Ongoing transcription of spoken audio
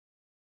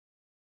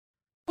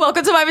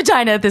Welcome to My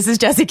Vagina. This is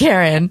Jessy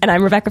Karen. And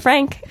I'm Rebekah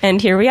Frank.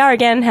 And here we are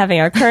again having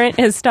our current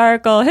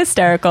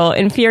hysterical,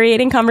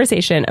 infuriating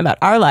conversation about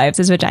our lives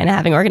as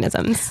vagina-having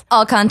organisms.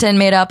 All content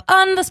made up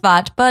on the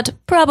spot, but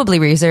probably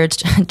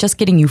researched. Just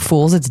kidding, you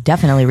fools. It's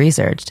definitely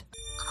researched.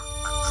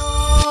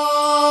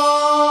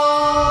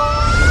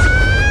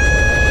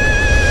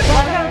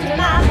 Welcome to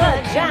My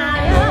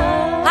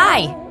Vagina.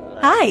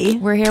 Hi.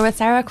 We're here with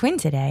Sarah Quinn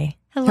today.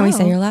 Hello. Can we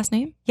say your last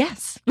name?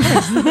 Yes.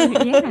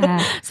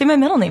 Yeah. Say my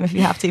middle name if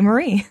you have to,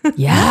 Marie.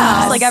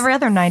 Yes. Like every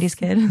other 90s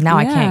kid. Now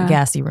I can't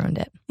guess. You ruined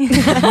it.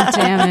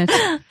 Damn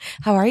it.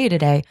 How are you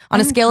today? On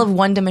a scale of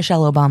 1 to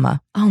Michelle Obama.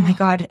 Oh my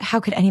God. How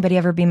could anybody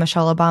ever be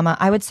Michelle Obama?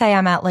 I would say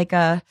I'm at like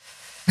a...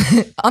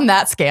 On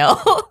that scale.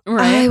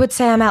 I would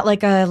say I'm at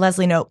like a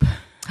Leslie Knope.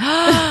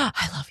 I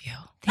love you.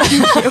 Thank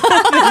you.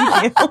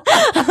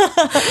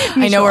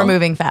 I know we're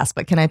moving fast,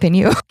 but can I pin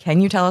you?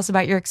 Can you tell us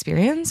about your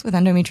experience with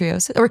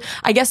endometriosis? Or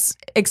I guess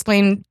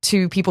explain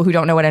to people who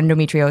don't know what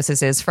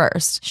endometriosis is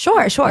first.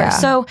 Sure. Yeah.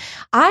 So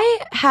I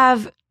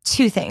have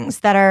two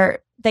things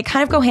that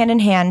kind of go hand in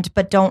hand,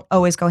 but don't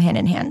always go hand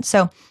in hand.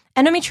 So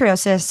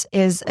endometriosis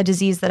is a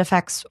disease that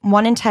affects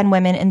 1 in 10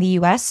 women in the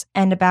US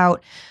and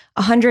about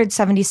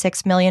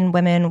 176 million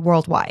women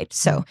worldwide.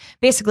 So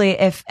basically,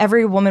 if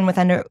every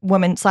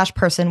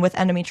woman/person with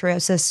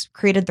endometriosis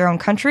created their own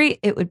country,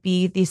 it would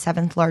be the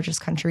 7th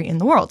largest country in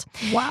the world.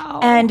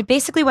 Wow. And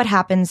basically what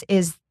happens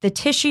is the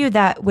tissue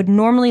that would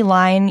normally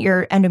line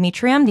your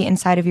endometrium, the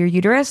inside of your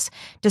uterus,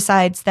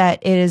 decides that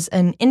it is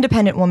an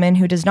independent woman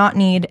who does not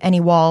need any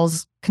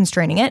walls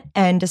constraining it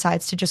and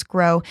decides to just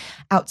grow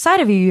outside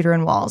of your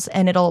uterine walls.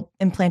 And it'll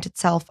implant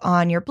itself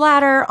on your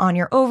bladder, on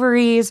your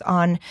ovaries,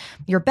 on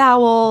your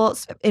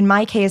bowels. In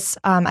my case,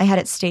 I had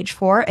it stage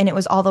 4 and it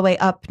was all the way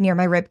up near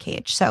my rib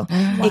cage. So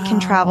it can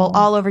travel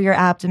all over your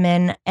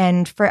abdomen.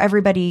 And for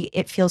everybody,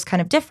 it feels kind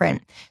of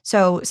different.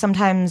 So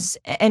sometimes,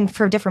 and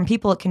for different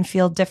people, it can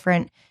feel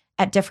different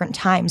at different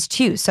times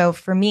too. So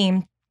for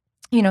me,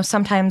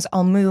 sometimes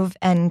I'll move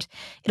and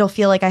it'll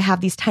feel like I have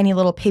these tiny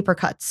little paper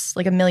cuts,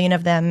 like a million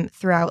of them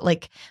throughout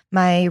like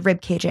my rib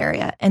cage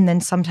area. And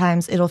then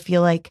sometimes it'll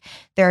feel like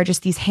there are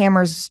just these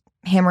hammers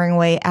hammering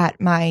away at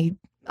my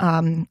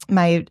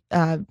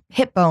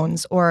hip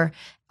bones or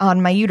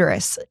on my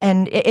uterus.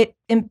 And it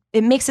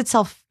makes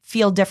itself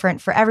feel different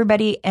for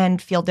everybody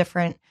and feel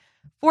different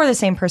for the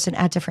same person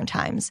at different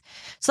times.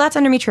 So that's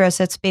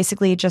endometriosis. It's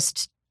basically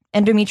just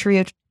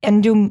endometrial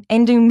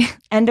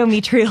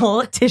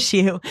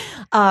tissue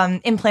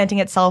implanting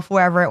itself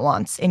wherever it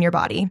wants in your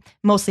body,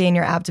 mostly in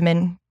your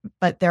abdomen,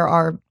 but there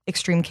are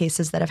extreme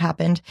cases that have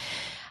happened.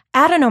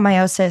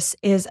 Adenomyosis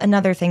is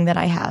another thing that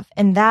I have,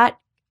 and that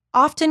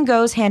often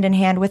goes hand in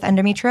hand with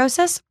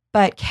endometriosis,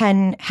 but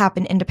can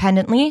happen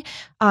independently.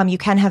 You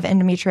can have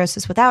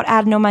endometriosis without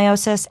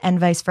adenomyosis and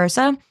vice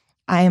versa.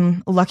 I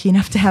am lucky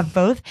enough to have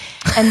both.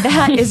 And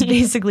that is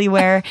basically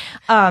where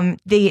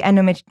the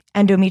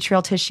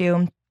endometrial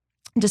tissue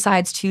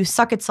decides to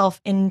suck itself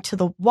into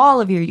the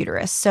wall of your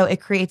uterus. So it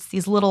creates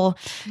these little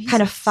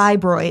kind of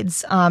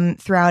fibroids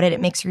throughout it.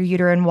 It makes your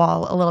uterine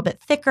wall a little bit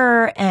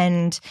thicker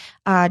and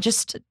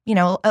just,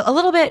 a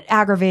little bit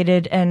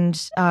aggravated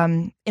and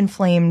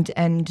inflamed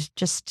and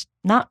just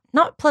not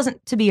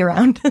pleasant to be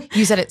around.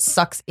 You said it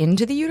sucks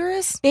into the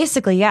uterus?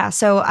 Basically, yeah.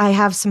 So I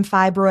have some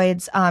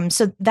fibroids.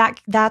 So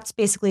that's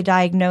basically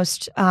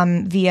diagnosed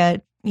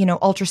via,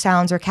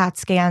 ultrasounds or CAT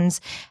scans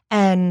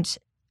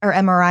or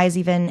MRIs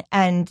even.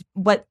 And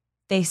what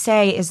they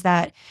say is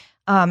that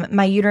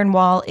my uterine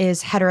wall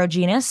is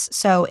heterogeneous.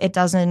 So it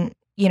doesn't,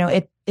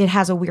 it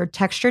has a weird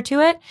texture to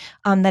it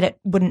that it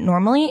wouldn't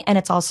normally. And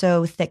it's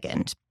also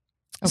thickened.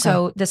 Okay.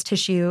 So this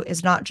tissue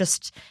is not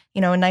just,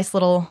 a nice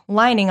little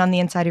lining on the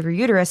inside of your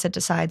uterus. It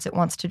decides it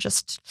wants to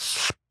just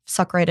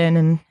suck right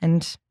in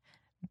and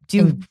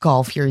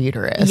engulf your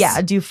uterus.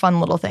 Yeah, do fun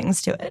little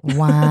things to it.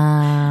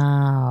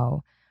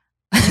 Wow.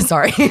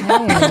 Sorry.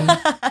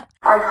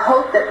 I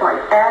hope that by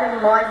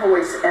adding my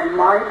voice and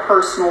my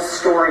personal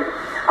story,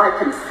 I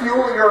can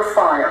fuel your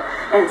fire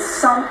and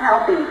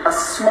somehow be a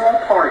small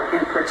part in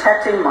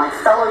protecting my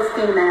fellow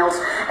females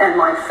and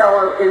my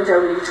fellow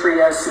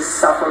endometriosis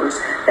sufferers.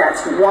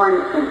 That's 1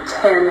 in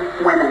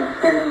 10 women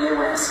in the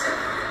U.S.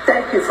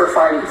 Thank you for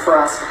fighting for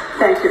us.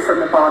 Thank you from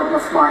the bottom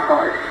of my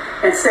heart.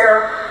 And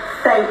Sarah,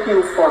 thank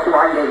you for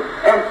writing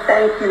and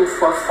thank you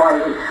for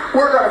fighting.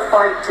 We're going to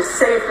fight to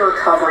save your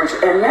coverage,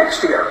 and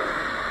next year,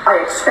 I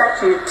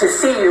expect to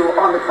see you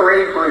on the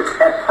parade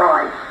route at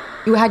Pride.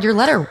 You had your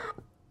letter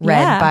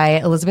read by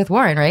Elizabeth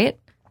Warren, right?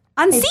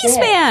 On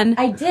C-SPAN.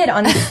 I did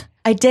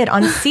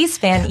on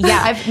C-SPAN.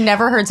 Yeah. I've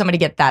never heard somebody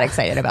get that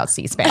excited about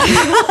C-SPAN.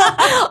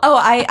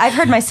 I've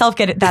heard myself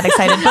get that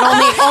excited, but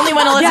only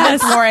when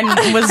Elizabeth Warren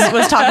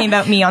was talking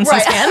about me on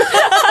C-SPAN.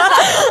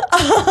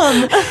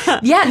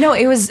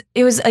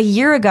 It was a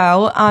year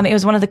ago. It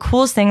was one of the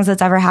coolest things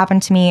that's ever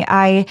happened to me.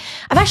 I've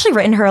actually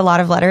written her a lot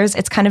of letters.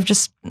 It's kind of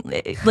just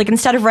like,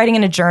 instead of writing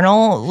in a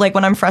journal, like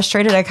when I'm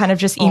frustrated, I kind of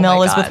just email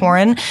Elizabeth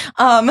Warren.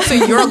 So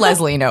you're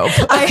Leslie Knope.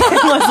 I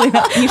am Leslie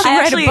Knope. You should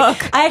write a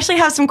book. I actually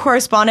have some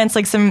correspondence,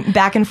 like some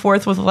back and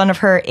forth with one of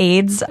her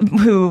aides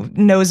who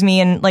knows me,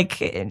 and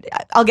like,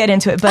 I'll get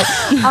into it. But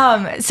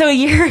so a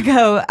year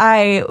ago,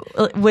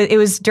 it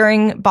was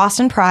during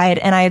Boston Pride,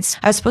 and I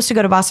was supposed to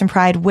go to Boston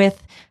Pride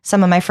with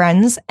some of my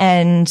friends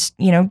and,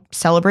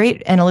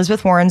 celebrate. And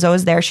Elizabeth Warren's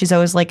always there. She's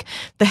always like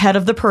the head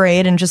of the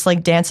parade and just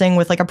like dancing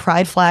with like a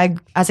pride flag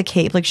as a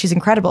cape. Like, she's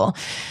incredible.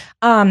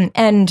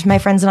 And my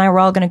friends and I were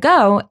all going to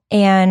go.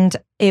 And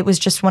it was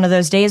just one of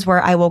those days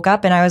where I woke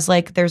up and I was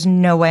like, there's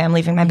no way I'm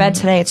leaving my bed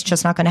today. It's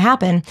just not going to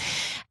happen.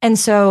 And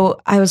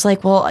so I was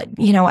like, well,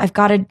 I've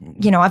got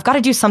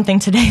to do something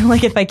today.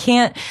 Like, if I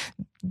can't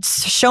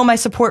show my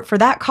support for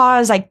that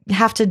cause, I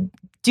have to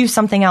do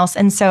something else.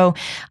 And so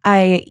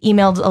I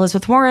emailed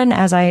Elizabeth Warren,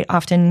 as I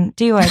often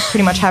do. I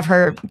pretty much have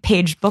her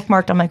page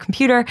bookmarked on my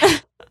computer.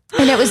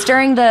 And it was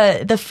during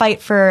the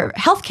fight for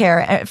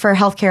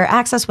healthcare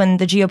access, when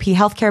the GOP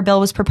healthcare bill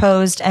was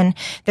proposed and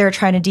they were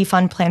trying to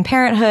defund Planned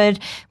Parenthood,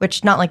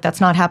 which, not like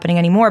that's not happening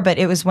anymore, but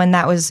it was when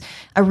that was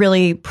a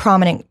really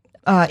prominent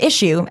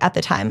issue at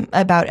the time,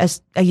 about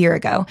a year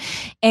ago.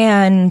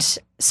 And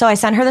so I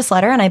sent her this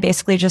letter, and I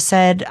basically just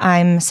said,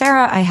 I'm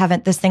Sarah. I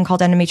have this thing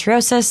called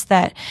endometriosis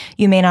that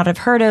you may not have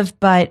heard of,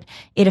 but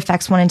it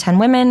affects 1 in 10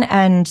 women.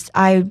 And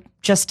I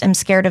just am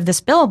scared of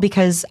this bill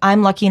because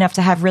I'm lucky enough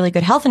to have really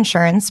good health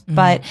insurance.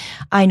 But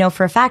I know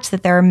for a fact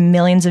that there are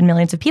millions and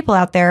millions of people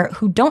out there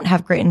who don't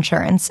have great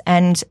insurance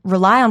and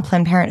rely on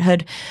Planned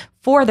Parenthood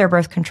for their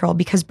birth control,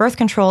 because birth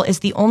control is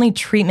the only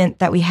treatment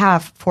that we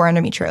have for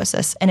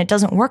endometriosis, and it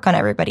doesn't work on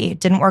everybody. It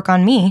didn't work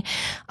on me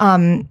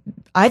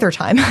either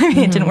time. I mean,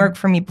 it didn't work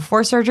for me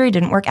before surgery,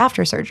 didn't work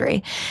after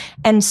surgery.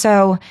 And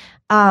so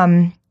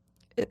I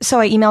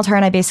emailed her,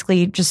 and I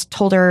basically just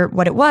told her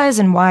what it was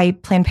and why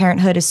Planned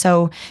Parenthood is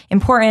so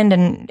important.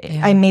 And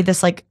I made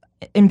this like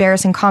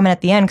embarrassing comment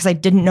at the end because I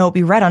didn't know it'd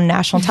be read on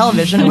national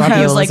television. Love I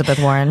you, was Elizabeth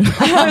Warren.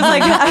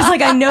 I was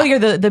like, I know you're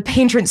the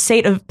patron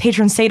saint of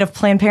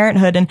Planned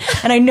Parenthood, and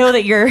I know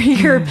that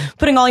you're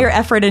putting all your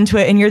effort into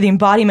it, and you're the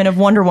embodiment of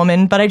Wonder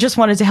Woman. But I just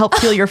wanted to help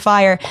fuel your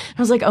fire. I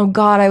was like, oh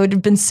God, I would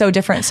have been so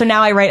different. So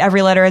now I write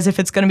every letter as if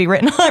it's going to be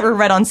written or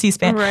read on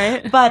C-SPAN.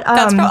 Right. But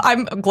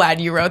I'm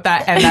glad you wrote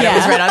that and that it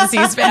was read on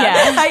C-SPAN.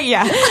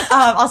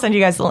 I'll send you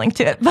guys the link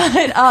to it.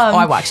 But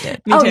I watched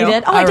it. Me too. You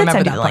did? Oh, I did remember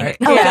send you the that link.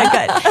 part.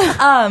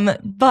 Oh, good.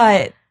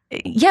 But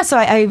yeah, so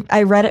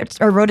I read it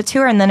or wrote it to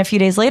her, and then a few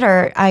days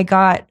later, I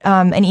got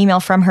an email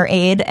from her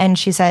aide, and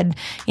she said,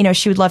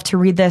 she would love to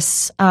read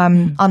this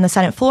on the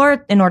Senate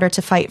floor in order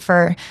to fight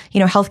for,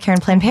 healthcare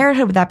and Planned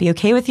Parenthood. Would that be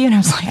okay with you? And I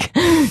was like,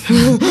 okay.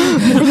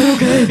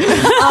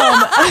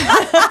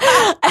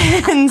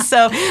 And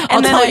so,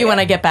 I'll tell you when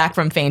I get back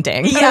from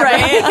fainting. Yeah,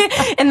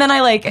 right. And then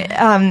I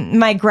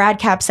my grad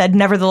cap said,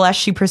 nevertheless,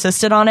 she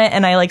persisted on it,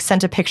 and I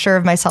sent a picture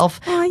of myself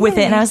with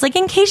it, and I was like,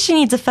 in case she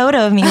needs a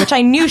photo of me, which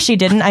I knew she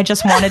didn't. I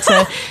just wanted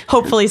to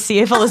hopefully see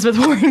if Elizabeth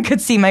Warren could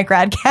see my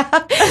grad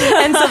cap.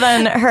 And so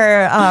then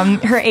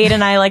her aide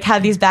and I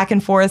had these back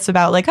and forths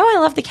about I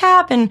love the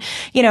cap, and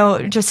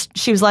just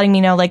she was letting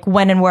me know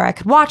when and where I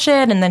could watch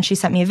it, and then she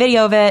sent me a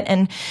video of it.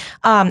 And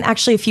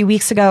actually a few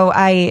weeks ago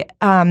I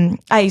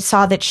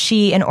saw that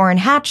she and Orrin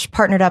Hatch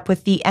partnered up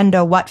with the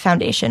EndoWhat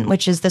Foundation,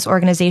 which is this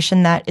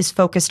organization that is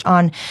focused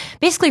on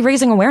basically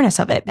raising awareness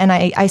of it. And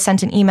I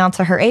sent an email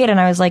to her aide, and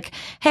I was like,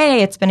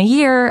 hey, it's been a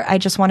year. I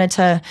just wanted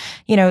to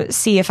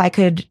see if I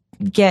could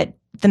get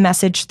the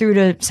message through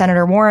to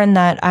Senator Warren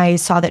that I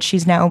saw that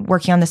she's now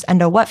working on this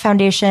EndoWhat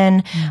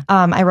Foundation.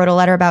 I wrote a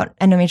letter about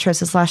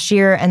endometriosis last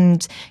year,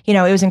 and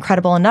it was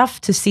incredible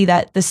enough to see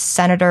that the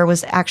senator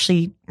was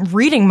actually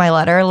reading my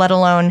letter, let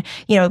alone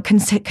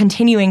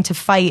continuing to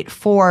fight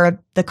for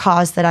the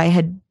cause that I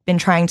had been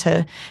trying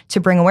to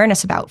bring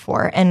awareness about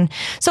for. And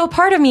so a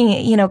part of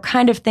me,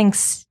 kind of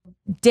thinks,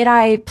 did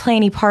I play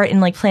any part in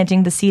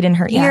planting the seed in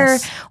her ear,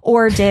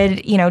 or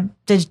did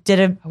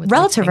a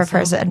relative of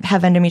hers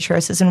have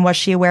endometriosis, and was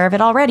she aware of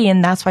it already,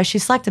 and that's why she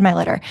selected my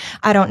letter?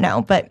 I don't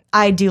know, but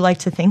I do like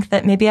to think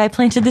that maybe I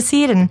planted the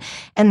seed, and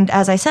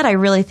as I said, I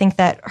really think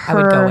that her.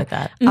 I would go with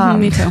that.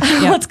 Me too.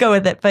 Yeah. Let's go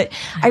with it. But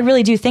I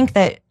really do think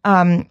that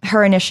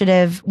her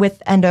initiative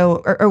with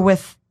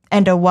with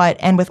EndoWhat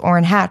and with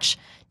Orrin Hatch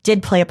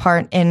did play a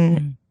part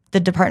in the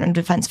Department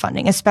of Defense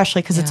funding,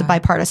 especially because it's a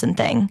bipartisan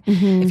thing.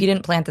 If you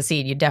didn't plant the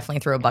seed, you'd definitely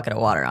throw a bucket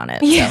of water on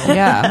it.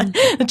 Yeah.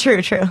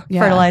 True.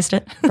 Yeah. Fertilized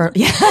it.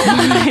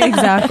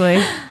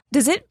 Exactly.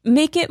 Does it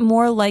make it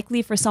more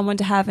likely for someone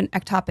to have an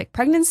ectopic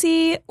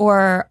pregnancy,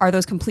 or are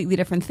those completely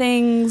different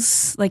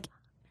things?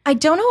 I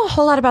don't know a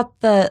whole lot about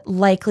the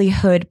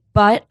likelihood,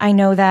 but I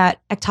know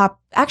that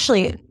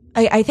actually,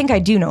 I think I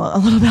do know a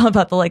little bit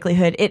about the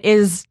likelihood. It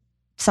is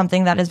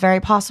something that is very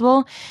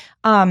possible.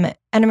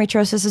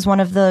 Endometriosis is one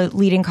of the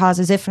leading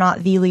causes, if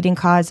not the leading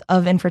cause,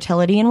 of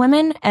infertility in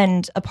women.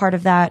 And a part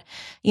of that,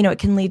 it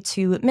can lead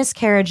to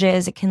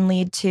miscarriages. It can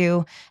lead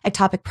to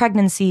ectopic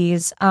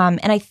pregnancies. And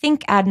I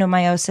think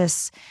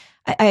adenomyosis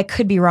I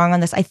could be wrong on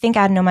this. I think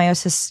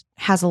adenomyosis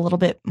has a little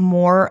bit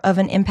more of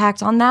an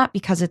impact on that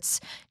because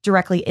it's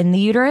directly in the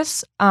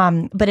uterus.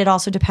 But it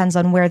also depends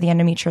on where the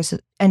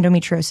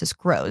endometriosis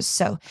grows.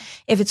 So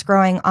if it's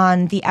growing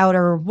on the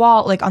outer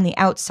wall, like on the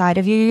outside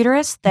of your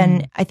uterus,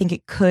 then I think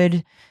it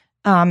could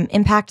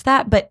impact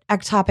that. But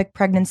ectopic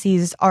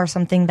pregnancies are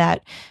something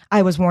that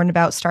I was warned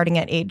about starting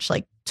at age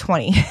like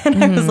 20.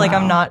 And I was like,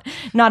 I'm not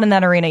in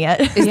that arena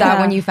yet. Is that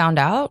when you found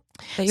out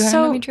that you had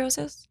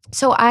endometriosis?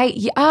 So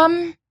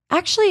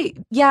actually,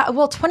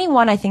 well,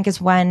 21, I think, is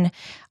when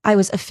I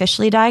was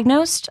officially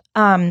diagnosed.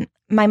 My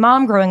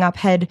mom growing up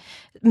had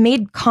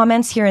made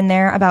comments here and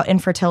there about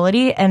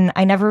infertility, and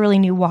I never really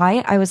knew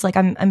why. I was like,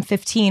 I'm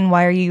 15.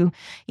 Why are you,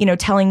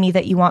 telling me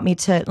that you want me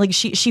to, like,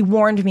 she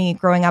warned me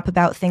growing up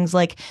about things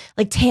like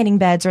tanning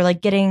beds or like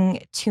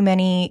getting too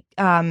many,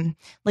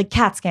 like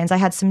CAT scans. I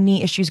had some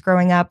knee issues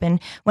growing up, and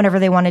whenever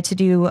they wanted to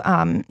do,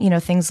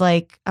 things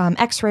like,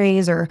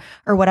 x-rays or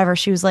whatever,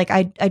 she was like,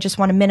 I just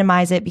want to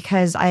minimize it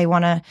because I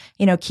want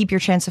to, keep your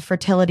chance of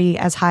fertility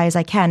as high as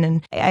I can.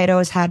 And I had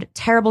always had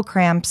terrible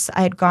cramps.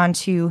 I had gone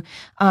to,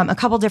 a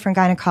couple different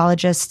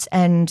gynecologists,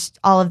 and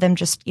all of them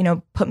just,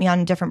 put me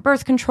on different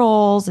birth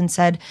controls and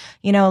said,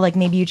 like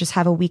maybe you just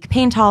have a weak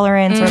pain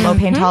tolerance or low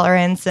pain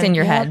tolerance. It's in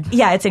your head.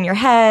 Yeah, it's in your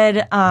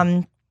head.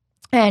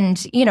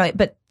 And,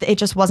 but it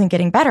just wasn't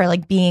getting better.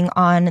 Like being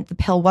on the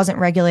pill wasn't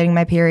regulating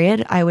my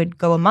period. I would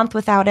go a month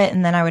without it,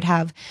 and then I would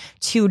have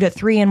 2 to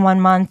 3 in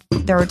 1 month.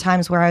 There were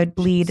times where I would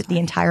bleed the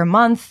entire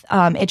month.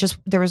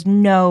 There was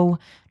no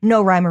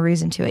rhyme or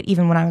reason to it,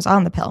 even when I was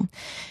on the pill.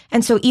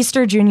 And so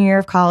Easter junior year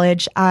of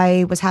college,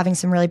 I was having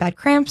some really bad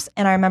cramps.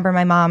 And I remember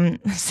my mom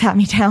sat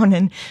me down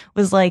and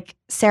was like,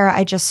 Sarah,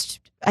 I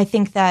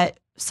think that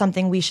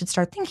something we should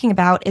start thinking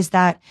about is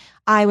that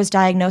I was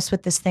diagnosed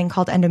with this thing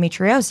called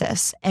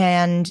endometriosis,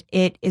 and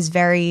it is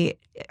very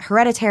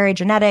hereditary,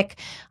 genetic.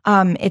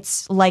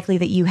 It's likely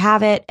that you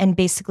have it. And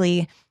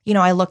basically,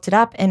 I looked it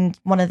up, and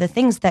one of the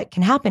things that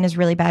can happen is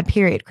really bad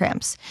period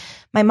cramps.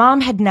 My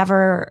mom had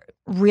never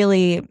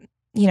really,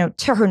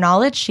 to her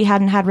knowledge, she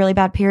hadn't had really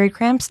bad period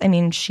cramps. I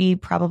mean, she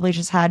probably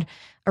just had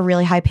a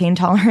really high pain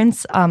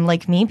tolerance,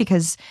 like me,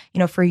 because,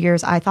 for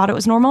years I thought it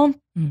was normal.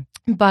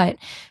 But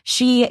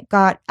she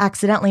got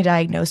accidentally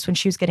diagnosed when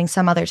she was getting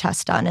some other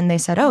test done, and they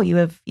said, "Oh, you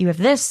have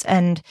this,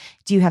 and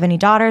do you have any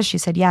daughters?" She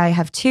said, "Yeah, I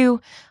have 2."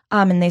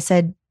 And they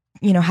said,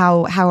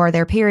 how are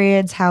their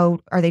periods? How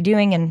are they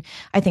doing? And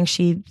I think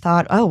she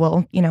thought, oh,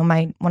 well,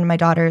 one of my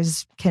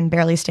daughters can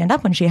barely stand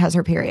up when she has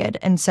her period.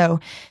 And so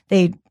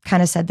they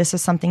kind of said, this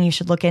is something you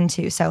should look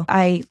into. So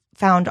I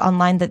found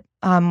online that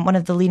one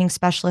of the leading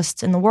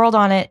specialists in the world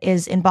on it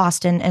is in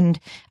Boston. And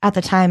at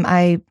the time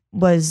I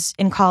was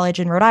in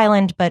college in Rhode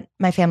Island, but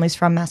my family's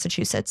from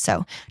Massachusetts.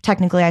 So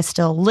technically I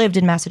still lived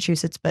in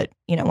Massachusetts, but,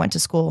 went to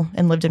school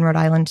and lived in Rhode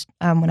Island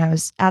when I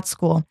was at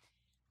school.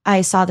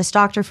 I saw this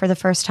doctor for the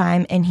first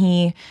time, and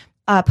he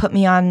put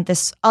me on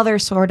this other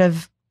sort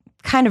of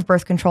kind of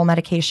birth control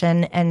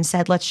medication and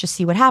said, let's just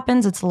see what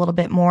happens. It's a little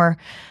bit more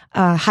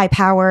high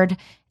powered,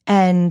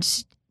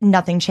 and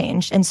nothing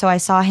changed. And so I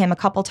saw him a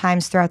couple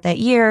times throughout that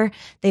year.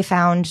 They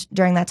found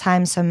during that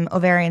time some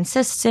ovarian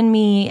cysts in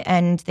me,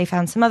 and they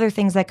found some other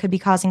things that could be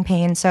causing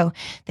pain. So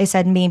they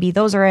said, maybe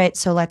those are it.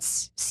 So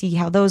let's see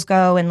how those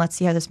go, and let's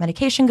see how this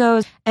medication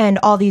goes. And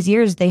all these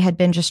years they had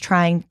been just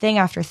trying thing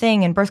after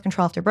thing and birth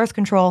control after birth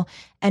control,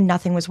 and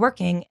nothing was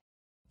working.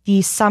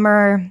 The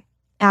summer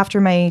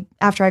after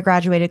I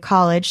graduated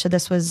college, so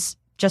this was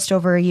just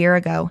over a year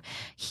ago,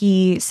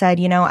 he said,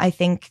 I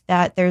think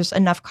that there's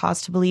enough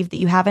cause to believe that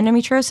you have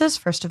endometriosis.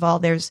 First of all,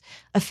 there's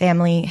a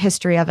family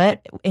history of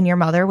it in your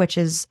mother, which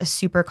is a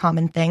super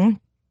common thing.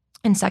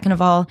 And second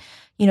of all,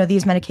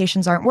 these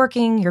medications aren't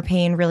working. Your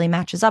pain really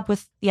matches up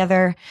with the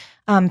other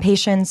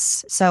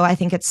patients. So I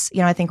think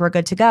I think we're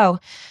good to go.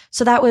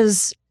 So that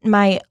was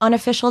my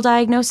unofficial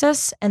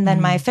diagnosis. And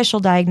then my official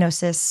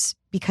diagnosis,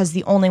 because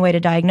the only way to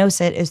diagnose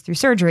it is through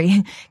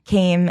surgery,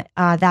 came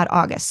that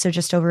August. So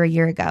just over a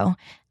year ago.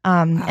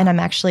 And I'm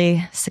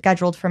actually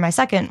scheduled for my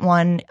second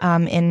one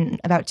in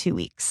about 2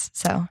 weeks.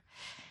 So,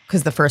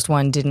 because the first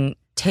one didn't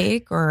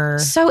take, or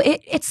so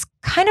it's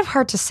kind of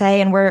hard to say,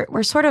 and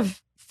we're sort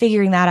of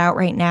figuring that out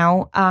right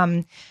now.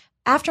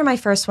 After my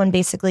first one,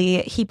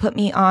 basically, he put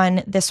me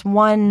on this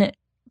one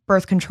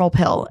birth control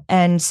pill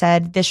and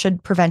said this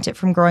should prevent it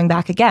from growing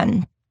back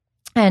again.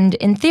 And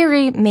in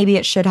theory, maybe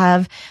it should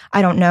have,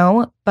 I don't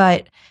know,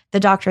 but the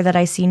doctor that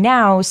I see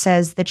now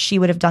says that she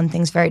would have done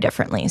things very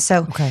differently.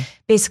 So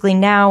basically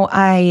now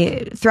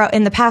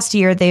in the past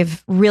year,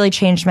 they've really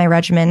changed my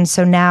regimen.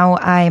 So now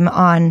I'm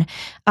on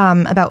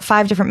about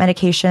 5 different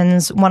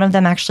medications. One of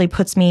them actually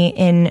puts me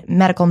in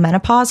medical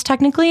menopause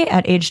technically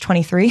at age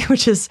 23,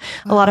 which is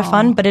a lot of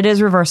fun, but it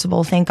is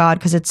reversible, thank God,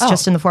 because it's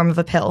just in the form of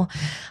a pill.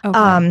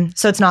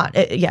 So it's not,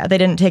 they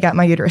didn't take out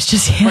my uterus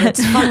just yet. But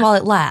it's fun while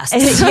it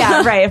lasts.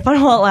 Yeah, right.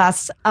 Fun while it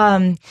lasts.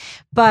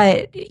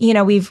 But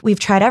we've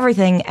tried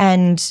everything,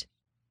 and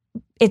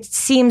it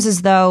seems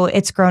as though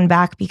it's grown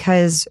back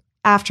because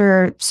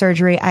after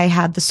surgery, I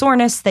had the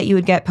soreness that you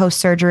would get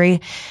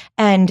post-surgery,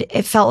 and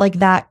it felt like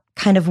that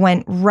kind of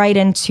went right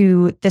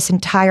into this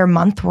entire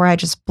month where I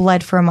just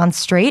bled for a month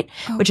straight,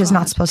 which is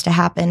not supposed to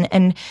happen.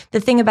 And the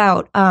thing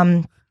about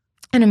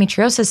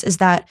endometriosis is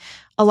that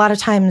a lot of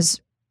times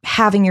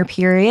having your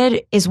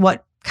period is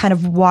what kind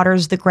of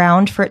waters the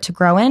ground for it to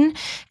grow in.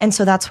 And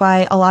so that's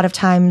why a lot of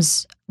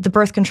times the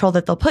birth control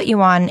that they'll put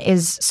you on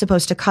is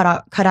supposed to cut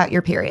out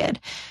your period.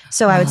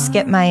 So I would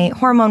skip my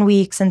hormone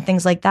weeks and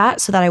things like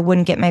that so that I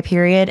wouldn't get my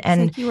period.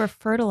 And it's like you were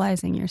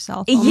fertilizing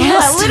yourself.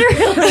 Yes,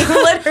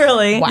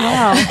 literally.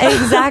 Wow.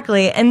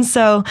 Exactly. And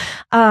so,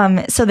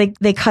 so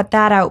they cut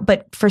that out.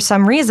 But for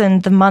some reason,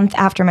 the month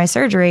after my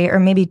surgery, or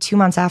maybe 2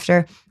 months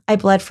after, I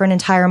bled for an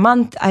entire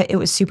month. It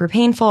was super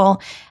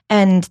painful.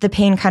 And the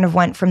pain kind of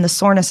went from the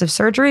soreness of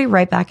surgery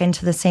right back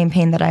into the same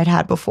pain that I'd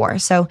had before.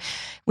 So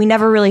we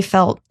never really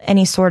felt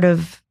any sort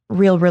of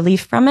real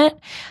relief from it.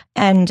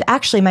 And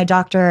actually, my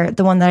doctor,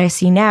 the one that I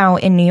see now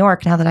in New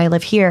York, now that I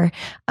live here,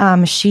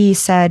 she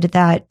said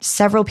that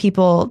several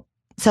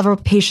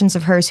patients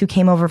of hers who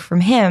came over from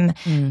him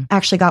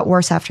actually got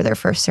worse after their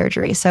first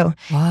surgery. So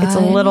it's a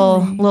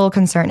little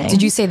concerning.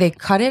 Did you say they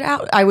cut it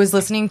out? I was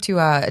listening to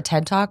a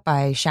TED Talk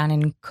by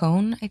Shannon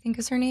Cohn, I think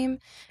is her name.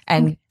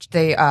 And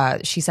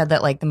she said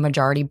that like the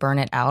majority burn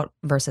it out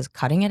versus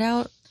cutting it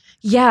out.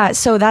 Yeah,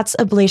 so that's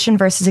ablation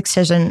versus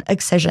excision.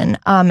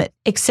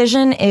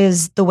 Excision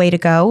is the way to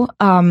go.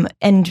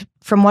 And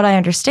from what I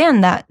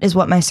understand, that is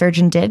what my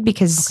surgeon did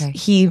because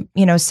he,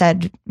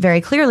 said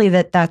very clearly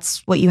that that's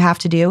what you have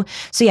to do.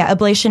 So yeah,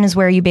 ablation is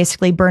where you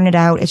basically burn it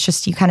out. It's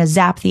just you kind of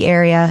zap the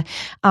area.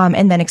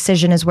 And then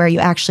excision is where you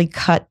actually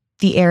cut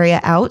the area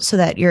out so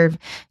that you're,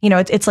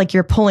 it's like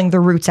you're pulling the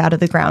roots out of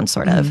the ground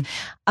sort of.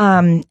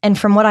 And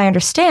from what I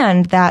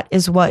understand, that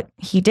is what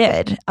he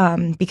did.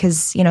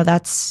 Because,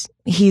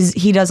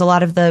 he does a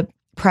lot of the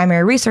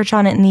primary research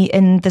on it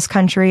in this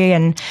country.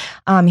 And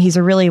he's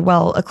a really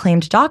well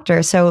acclaimed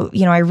doctor. So,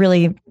 I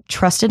really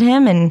trusted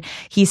him and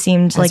he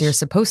seemed like you're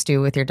supposed to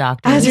with your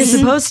doctor. As you're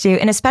supposed to.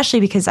 And especially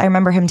because I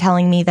remember him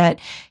telling me that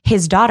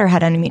his daughter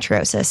had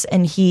endometriosis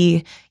and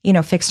he,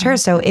 fixed her.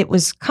 So it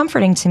was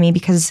comforting to me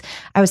because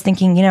I was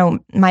thinking,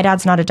 my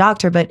dad's not a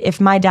doctor, but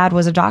if my dad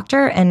was a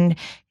doctor and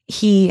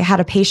he had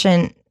a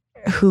patient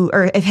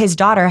or if his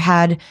daughter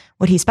had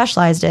what he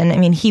specialized in, I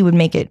mean, he would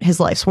make it his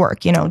life's work,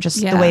 just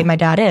the way my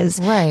dad is.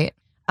 Right.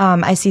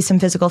 I see some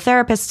physical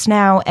therapists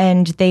now,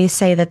 and they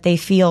say that they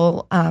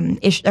feel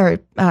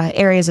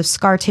areas of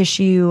scar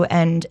tissue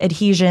and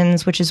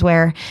adhesions, which is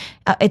where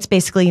it's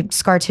basically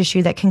scar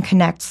tissue that can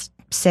connect,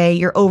 say,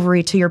 your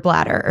ovary to your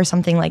bladder or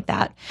something like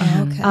that.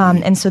 Okay.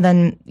 And so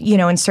then,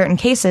 in certain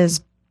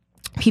cases,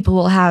 people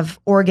will have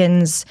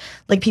organs,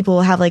 like people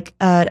will have like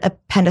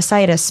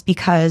appendicitis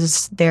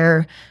because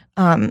their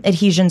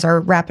adhesions are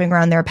wrapping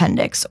around their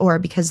appendix or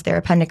because their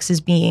appendix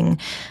is being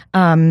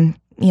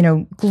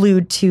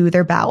glued to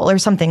their bowel or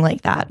something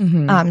like that.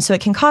 So it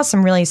can cause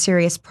some really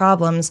serious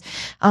problems.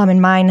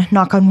 And mine,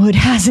 knock on wood,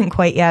 hasn't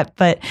quite yet.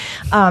 But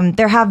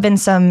there have been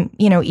some,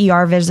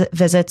 ER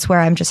visits where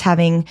I'm just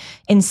having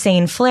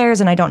insane flares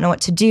and I don't know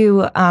what to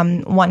do.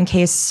 One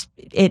case,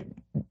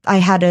 I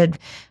had a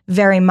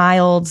very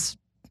mild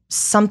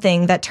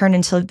something that turned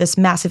into this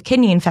massive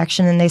kidney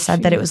infection. And they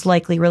said that it was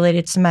likely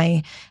related to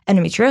my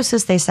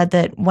endometriosis. They said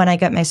that when I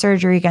get my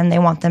surgery again, they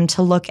want them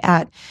to look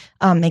at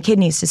my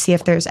kidneys to see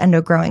if there's endo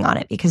growing on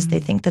it because they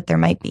think that there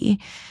might be.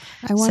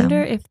 I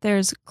wonder if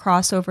there's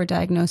crossover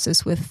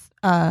diagnosis with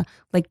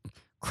like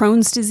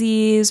Crohn's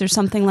disease or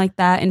something like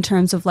that in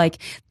terms of like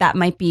that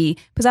might be,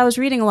 because I was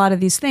reading a lot of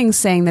these things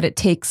saying that it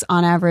takes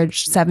on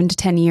average 7 to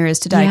 10 years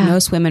to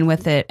diagnose women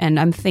with it. And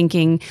I'm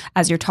thinking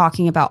as you're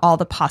talking about all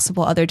the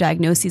possible other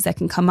diagnoses that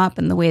can come up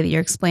and the way that you're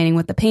explaining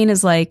what the pain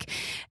is like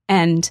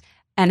and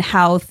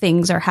how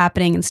things are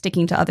happening and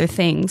sticking to other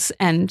things.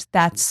 And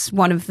that's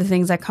one of the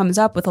things that comes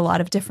up with a lot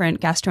of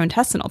different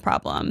gastrointestinal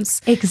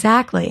problems.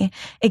 Exactly.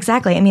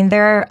 I mean,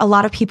 a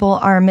lot of people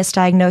are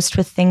misdiagnosed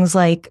with things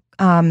like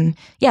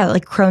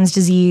like Crohn's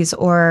disease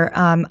or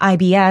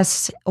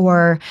IBS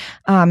or,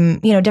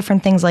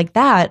 different things like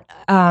that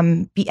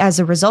as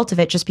a result of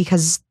it, just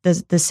because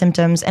the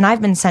symptoms. And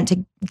I've been sent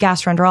to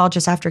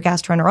gastroenterologist after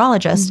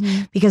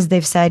gastroenterologist because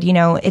they've said,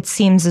 it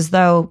seems as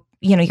though,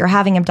 you're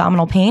having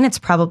abdominal pain. It's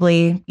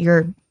probably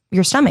your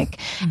stomach.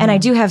 And I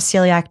do have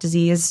celiac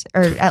disease,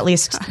 or at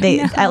least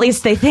they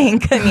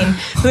think. I mean,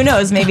 who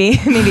knows? Maybe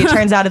it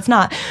turns out it's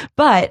not.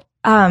 But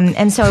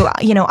and so,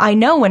 I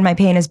know when my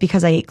pain is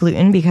because I ate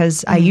gluten,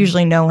 because I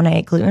usually know when I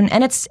ate gluten,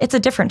 and it's a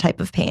different type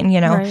of pain,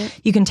 Right.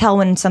 You can tell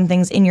when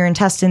something's in your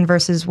intestine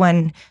versus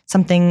when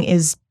something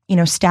is,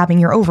 stabbing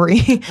your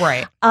ovary.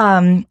 Right.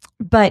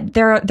 But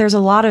there's a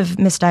lot of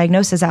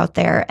misdiagnosis out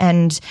there,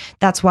 and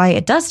that's why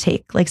it does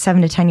take like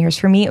 7 to 10 years.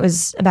 For me, it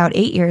was about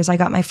 8 years. I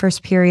got my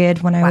first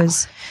period when I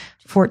was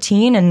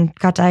 14 and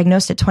got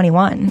diagnosed at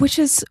 21. Which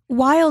is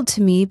wild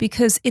to me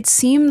because it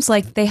seems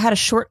like they had a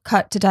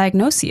shortcut to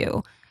diagnose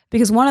you.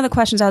 Because one of the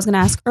questions I was going to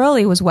ask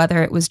early was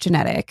whether it was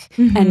genetic.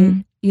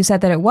 And you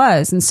said that it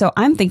was. And so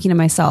I'm thinking to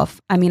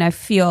myself, I mean, I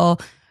feel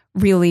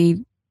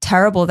really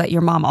terrible that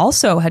your mom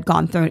also had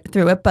gone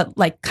through it, but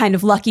like kind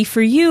of lucky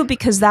for you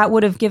because that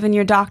would have given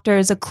your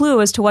doctors a clue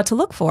as to what to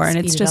look for. And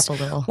it's just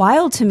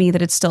wild to me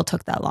that it still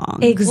took that long.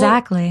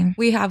 Exactly. Well,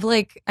 we have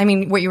like, I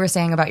mean, what you were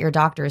saying about your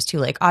doctors too,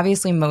 like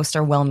obviously most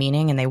are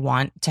well-meaning and they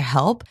want to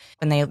help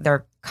and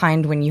they're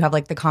kind when you have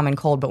like the common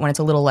cold, but when it's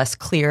a little less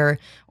clear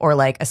or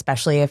like,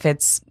 especially if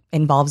it's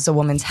involves a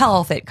woman's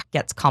health, it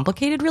gets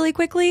complicated really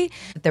quickly.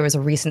 There was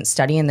a recent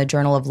study in the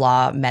Journal of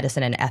Law,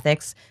 Medicine and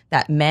Ethics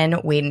that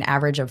men wait an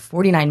average of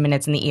 49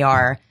 minutes in the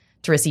ER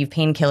to receive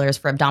painkillers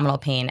for abdominal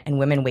pain, and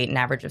women wait an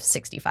average of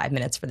 65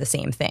 minutes for the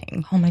same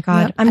thing. Oh my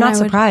God. Yep. I'm not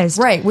surprised.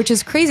 Right, which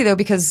is crazy though,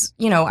 because,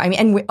 you know, I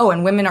mean,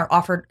 and women are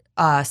offered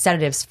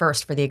sedatives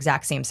first for the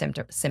exact same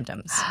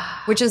symptoms,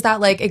 which is that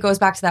like, it goes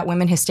back to that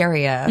women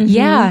hysteria. Mm-hmm.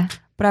 Yeah.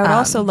 But I would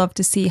also love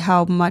to see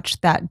how much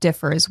that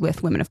differs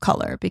with women of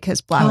color,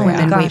 because Black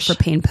women wait for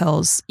pain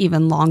pills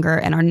even longer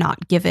and are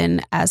not given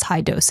as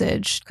high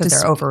dosage. Because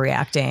they're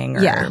overreacting.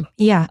 Or,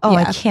 yeah. Oh,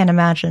 I can't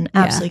imagine.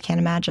 Absolutely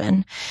can't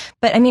imagine.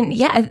 But I mean,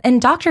 yeah.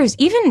 And doctors,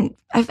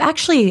 I've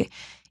actually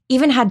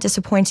even had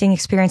disappointing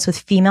experience with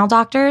female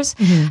doctors.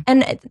 Mm-hmm.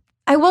 And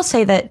I will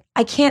say that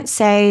I can't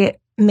say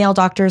male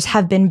doctors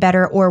have been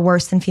better or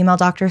worse than female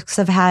doctors because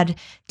I've had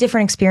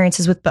different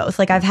experiences with both.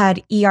 Like I've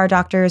had ER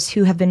doctors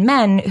who have been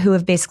men who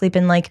have basically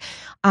been like,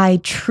 I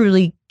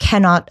truly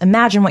cannot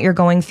imagine what you're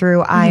going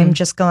through. Mm-hmm. I'm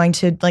just going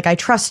to like, I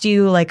trust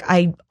you. Like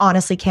I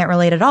honestly can't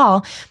relate at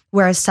all.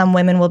 Whereas some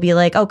women will be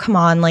like, oh, come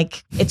on.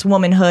 Like it's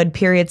womanhood,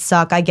 periods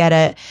suck. I get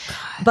it.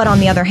 But on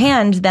the other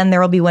hand, then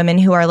there will be women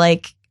who are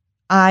like,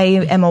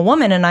 I am a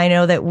woman and I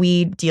know that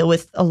we deal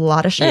with a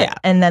lot of shit. Yeah.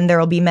 And then there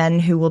will be men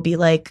who will be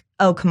like,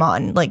 oh, come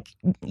on. Like,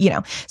 you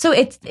know, so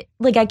it's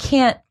like, I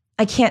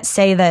can't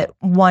say that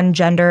one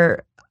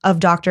gender of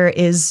doctor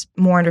is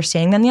more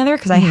understanding than the other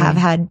because I have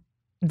had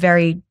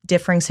very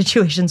differing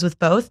situations with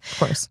both. Of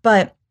course.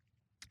 But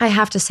I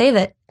have to say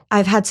that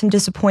I've had some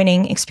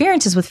disappointing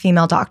experiences with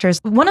female doctors.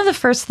 One of the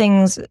first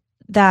things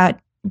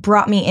that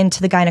brought me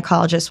into the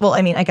gynecologist, well,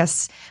 I mean, I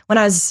guess when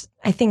I was,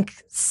 I think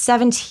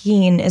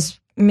 17,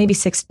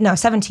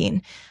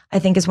 I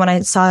think is when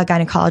I saw a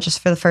gynecologist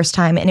for the first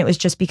time. And it was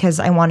just because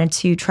I wanted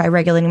to try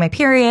regulating my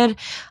period.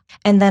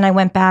 And then I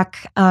went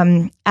back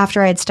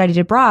after I had studied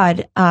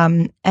abroad.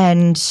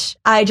 And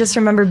I just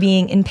remember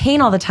being in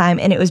pain all the time.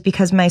 And it was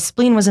because my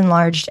spleen was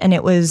enlarged and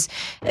it was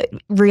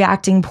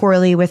reacting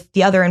poorly with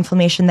the other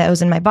inflammation that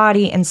was in my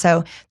body. And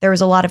so there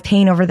was a lot of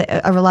pain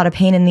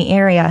in the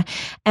area.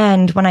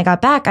 And when I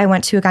got back, I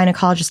went to a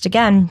gynecologist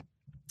again.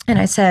 And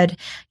I said,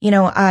 you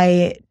know,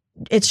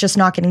 it's just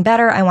not getting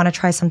better. I want to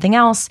try something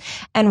else.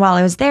 And while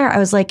I was there, I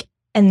was like,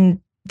 and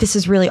this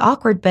is really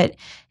awkward, but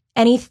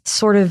any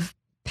sort of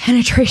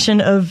penetration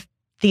of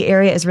the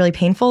area is really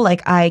painful.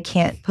 Like I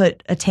can't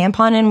put a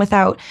tampon in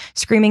without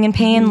screaming in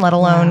pain, let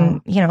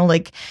alone,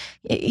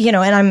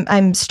 and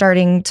I'm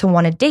starting to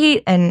want to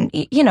date. And,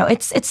 you know,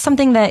 it's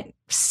something that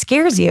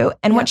scares you.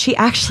 And what she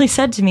actually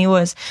said to me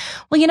was,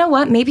 well, you know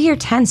what? Maybe you're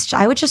tense.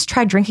 I would just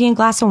try drinking a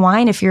glass of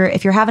wine. If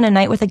you're having a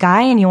night with a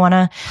guy and you want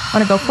to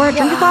go for it,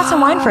 drink a glass of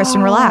wine first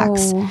and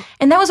relax.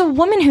 And that was a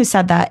woman who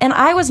said that. And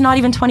I was not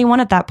even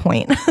 21 at that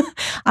point.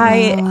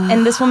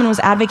 And this woman was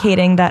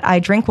advocating that I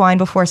drink wine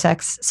before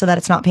sex so that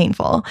it's not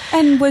painful.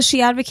 And was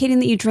she advocating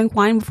that you drink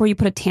wine before you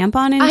put a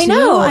tampon in? I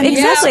know,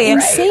 exactly.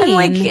 Insane. I'm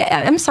like,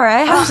 I'm sorry.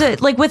 I have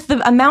to, like, with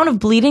the amount of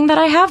bleeding that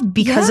I have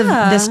because of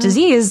this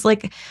disease,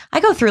 like I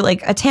go through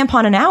like a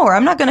tampon an hour.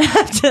 I'm not going to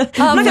have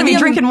to, I'm not going to be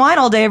drinking wine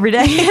all day, every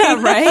day.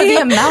 Yeah, right. For the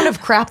amount of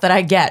crap that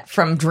I get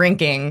from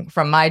drinking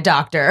from my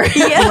doctor.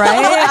 Yeah.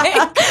 Right.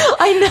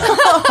 I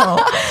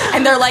know.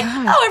 And they're like,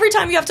 oh, every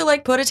time you have to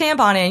like put a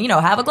tampon in, you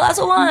know, have a glass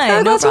of wine.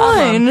 Have a glass of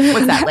wine.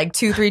 What's that? Like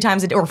 2-3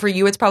 times a day? Or for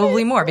you, it's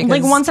probably more because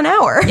like once an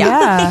hour.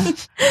 Yeah.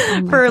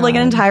 For like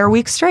an entire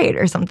week straight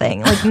or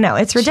something. Like, no,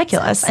 it's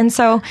ridiculous. And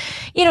so,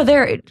 you know,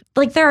 there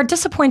are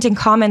disappointing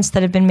comments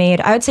that have been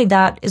made. I would say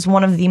that is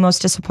one of the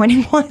most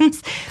disappointing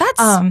ones.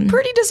 That's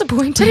pretty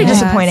disappointing. Pretty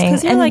disappointing.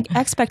 Because like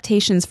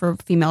expectations for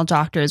female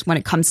doctors when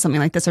it comes to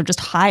something like this are just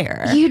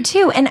higher. You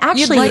do. And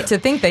actually, you'd like to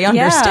think they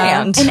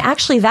understand. And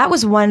actually, that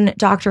was one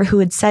doctor who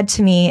had said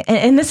to me,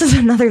 and this is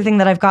another thing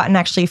that I've gotten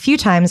actually a few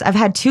times. I've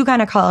had 2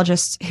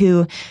 gynecologists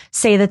who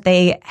say that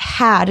they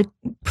had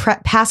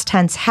past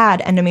tense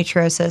had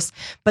endometriosis,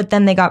 but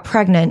then they got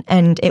pregnant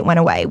and it went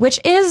away, which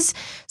is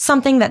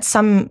something that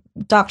some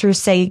doctors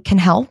say can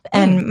help.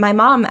 And my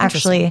mom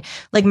actually,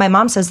 like my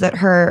mom says that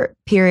her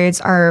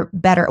periods are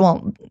better.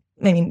 Well,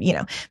 I mean, you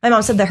know, my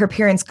mom said that her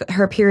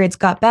periods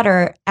got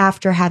better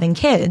after having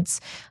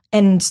kids.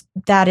 And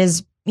that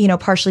is, you know,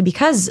 partially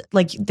because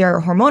like there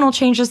are hormonal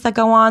changes that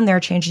go on. There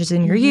are changes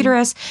in your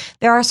uterus.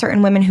 There are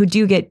certain women who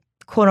do get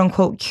quote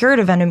unquote cured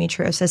of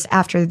endometriosis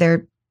after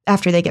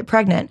they get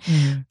pregnant.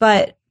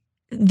 But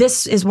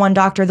this is one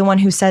doctor, the one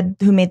who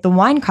made the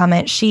wine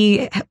comment.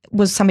 She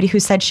was somebody who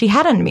said she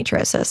had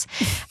endometriosis.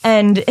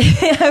 And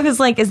I was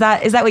like, is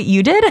that what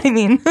you did? I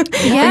mean,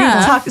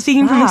 are you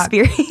speaking from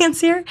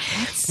experience here?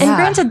 And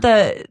granted,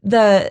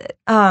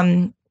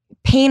 the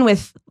pain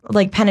with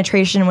like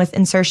penetration with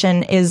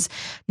insertion is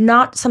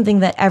not something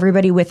that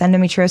everybody with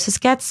endometriosis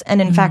gets.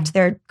 And in fact,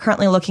 they're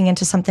currently looking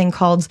into something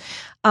called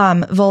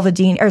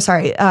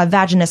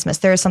vaginismus.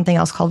 There is something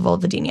else called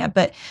vulvodynia,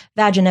 but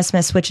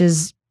vaginismus, which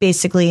is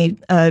basically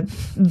a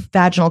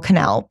vaginal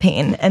canal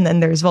pain. And then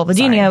there's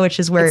vulvodynia, which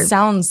is where... It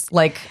sounds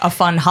like a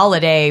fun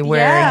holiday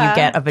where you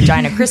get a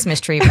vagina Christmas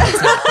tree, but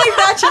it's not.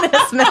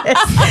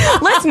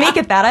 Vaginismus. Let's make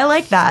it that. I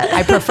like that.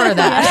 I prefer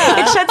that.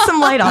 It sheds some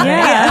light on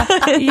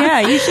it. Yeah,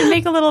 you should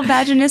make a little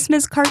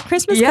vaginismus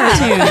Christmas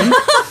cartoon.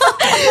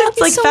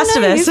 It's like so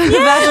Festivus. nice.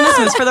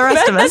 Vaginismus for the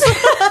rest of us.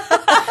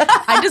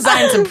 I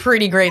designed some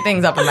pretty great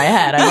things up in my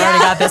head. I've already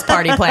got this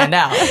party planned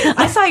out.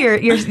 I saw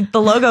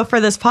the logo for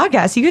this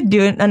podcast. You could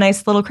do a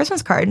nice little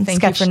Christmas card.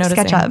 Thank you for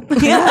noticing. Sketch up.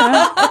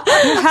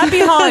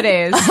 Happy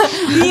holidays.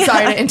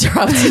 Sorry to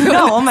interrupt you.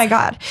 No, oh my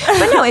God.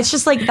 But no, it's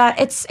just like that.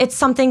 It's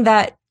something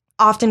that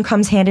often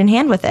comes hand in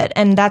hand with it.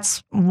 And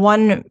that's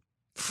one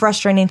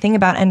frustrating thing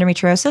about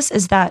endometriosis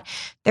is that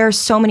there are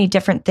so many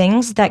different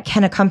things that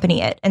can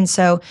accompany it. And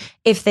so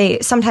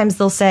sometimes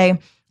they'll say,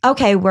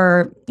 okay,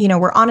 we're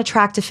on a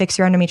track to fix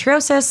your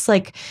endometriosis.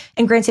 Like,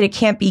 and granted, it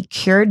can't be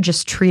cured,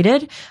 just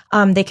treated.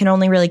 They can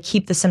only really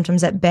keep the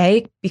symptoms at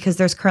bay because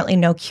there's currently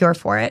no cure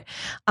for it.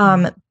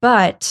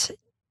 But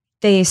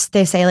they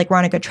say, like, we're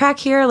on a good track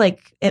here, like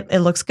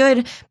it looks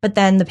good, but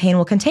then the pain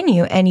will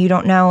continue. And you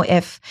don't know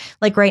if,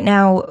 like, right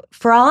now,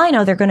 for all I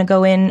know, they're going to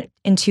go in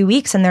 2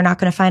 weeks and they're not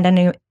going to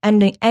find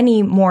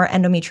any more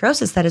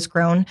endometriosis that has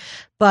grown,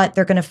 but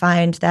they're going to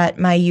find that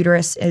my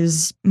uterus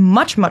is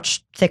much,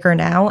 much thicker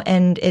now.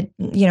 And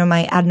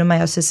my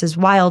adenomyosis is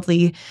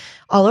wildly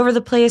all over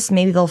the place.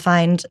 Maybe they'll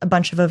find a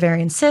bunch of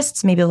ovarian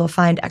cysts. Maybe they'll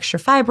find extra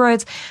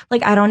fibroids.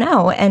 Like, I don't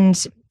know.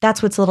 And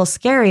that's what's a little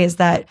scary is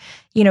that,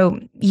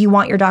 you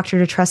want your doctor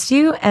to trust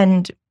you.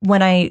 And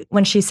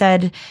when she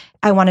said,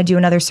 I want to do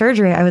another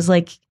surgery, I was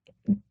like,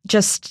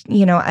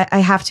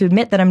 I have to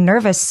admit that I'm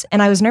nervous.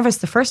 And I was nervous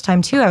the first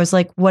time too. I was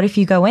like, what if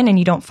you go in and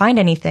you don't find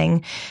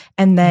anything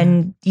and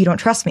then you don't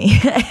trust me?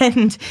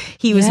 And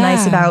he was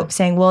nice about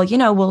saying, well,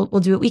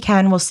 we'll do what we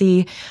can. We'll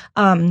see.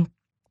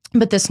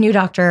 But this new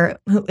doctor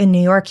in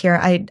New York here,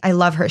 I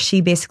love her.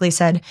 She basically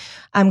said,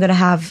 I'm going to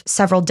have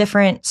several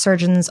different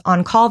surgeons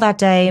on call that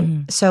day.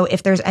 So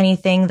if there's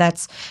anything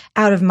that's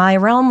out of my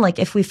realm, like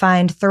if we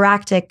find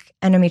thoracic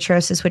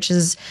endometriosis, which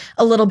is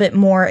a little bit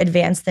more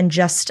advanced than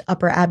just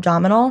upper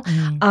abdominal,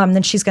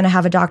 then she's going to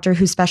have a doctor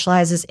who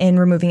specializes in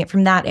removing it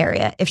from that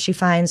area. If she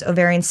finds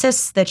ovarian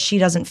cysts that she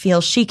doesn't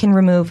feel she can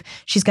remove,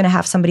 she's going to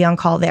have somebody on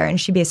call there. And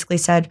she basically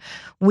said,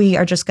 we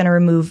are just going to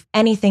remove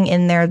anything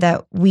in there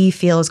that we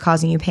feel is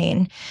causing you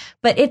pain.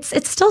 But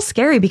it's still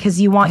scary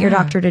because you want your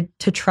doctor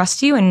to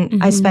trust you.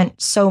 And I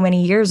spent so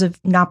many years of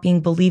not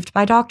being believed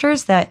by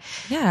doctors that,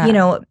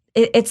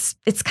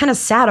 it's kind of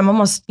sad. I'm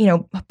almost,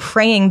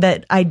 praying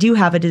that I do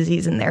have a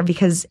disease in there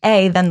because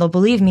A, then they'll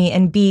believe me,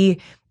 and B,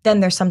 then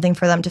there's something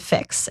for them to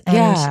fix.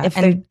 And if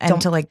they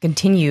don't, to like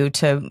continue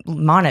to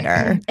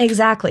monitor.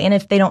 Exactly. And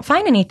if they don't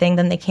find anything,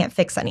 then they can't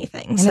fix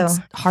anything. And so it's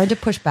hard to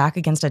push back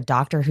against a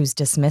doctor who's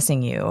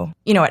dismissing you.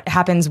 It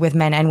happens with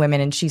men and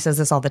women, and she says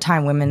this all the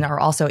time. Women are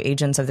also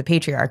agents of the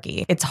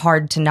patriarchy. It's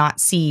hard to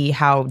not see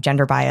how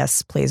gender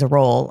bias plays a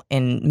role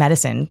in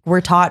medicine.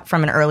 We're taught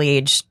from an early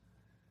age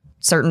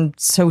certain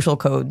social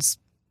codes,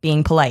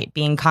 being polite,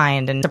 being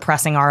kind, and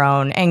suppressing our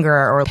own anger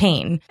or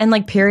pain. And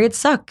like periods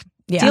suck.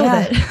 Deal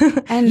with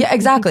it. And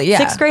exactly.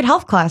 Yeah. 6th grade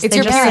health class. It's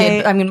your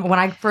period. I mean, when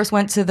I first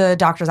went to the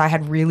doctors, I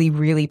had really,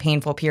 really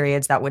painful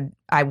periods that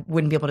I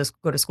wouldn't be able to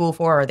go to school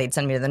for, or they'd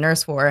send me to the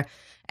nurse for.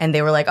 And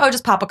they were like, oh,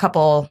 just pop a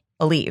couple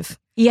a leave.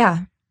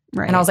 Yeah.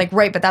 Right. And I was like,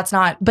 right, but that's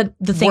not. But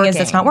the thing is,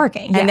 it's not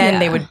working.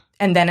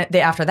 And then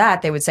after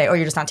that, they would say, oh,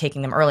 you're just not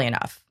taking them early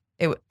enough.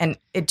 And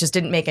it just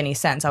didn't make any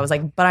sense. I was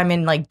like, but I'm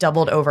in like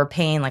doubled over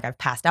pain. Like I've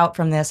passed out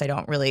from this. I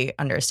don't really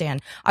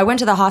understand. I went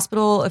to the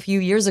hospital a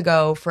few years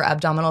ago for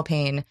abdominal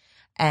pain.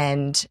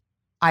 And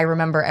I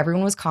remember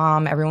everyone was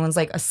calm. Everyone was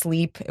like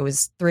asleep. It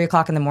was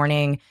 3:00 in the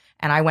morning.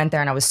 And I went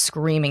there and I was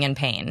screaming in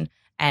pain.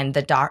 And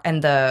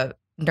the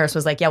nurse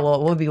was like, yeah,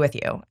 well, we'll be with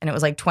you. And it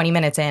was like 20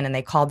 minutes in and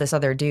they called this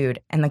other dude.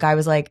 And the guy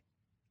was like,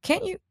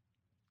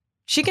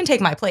 she can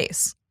take my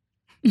place.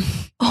 He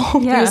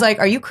was like,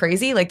 are you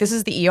crazy? Like, this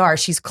is the ER.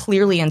 She's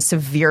clearly in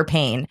severe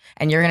pain.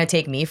 And you're going to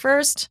take me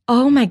first?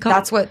 Oh my God.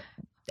 That's what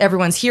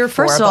everyone's here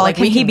for. First of all, like,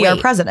 can he be our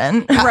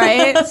president?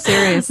 Right?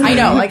 Seriously. I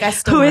know. Like, I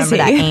still remember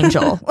that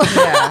angel.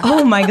 Yeah.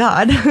 Oh my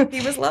God.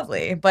 He was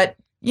lovely. But,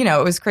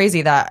 it was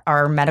crazy that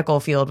our medical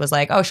field was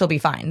like, oh, she'll be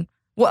fine.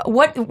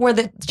 What were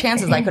the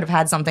chances I could have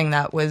had something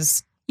that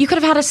was... You could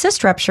have had a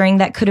cyst rupturing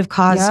that could have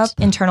caused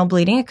internal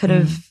bleeding. It could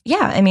have,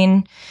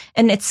 and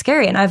it's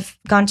scary. And I've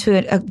gone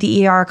to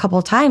the ER a couple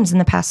of times in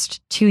the past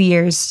 2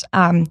 years,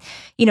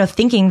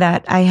 thinking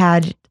that I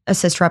had a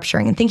cyst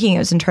rupturing and thinking it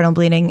was internal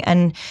bleeding.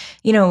 And,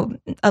 you know,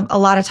 a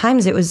lot of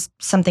times it was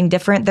something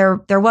different.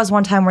 There was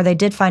one time where they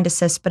did find a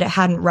cyst, but it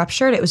hadn't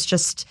ruptured. It was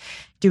just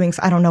doing,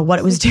 I don't know what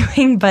it was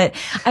doing, but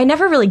I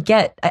never really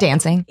get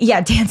dancing.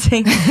 Yeah,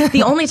 dancing.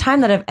 The only time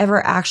that I've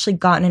ever actually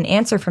gotten an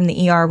answer from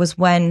the ER was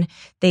when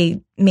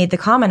they made the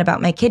comment about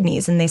my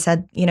kidneys, and they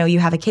said, you know, you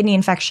have a kidney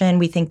infection.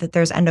 We think that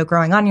there's endo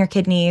growing on your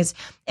kidneys,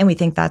 and we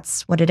think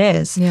that's what it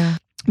is. Yeah.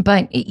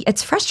 But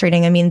it's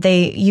frustrating. I mean,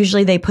 they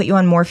usually put you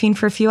on morphine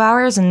for a few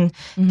hours and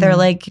they're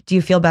like, do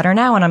you feel better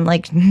now? And I'm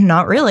like,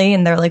 not really.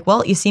 And they're like,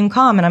 well, you seem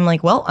calm. And I'm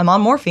like, well, I'm on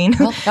morphine.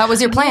 Well, that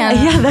was your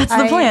plan. Yeah, that's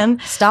the plan.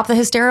 Stop the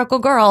hysterical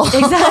girl.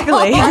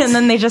 Exactly. And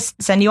then they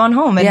just send you on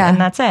home and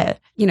that's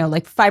it. You know,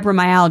 like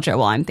fibromyalgia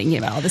while I'm thinking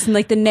about all this, and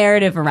like the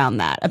narrative around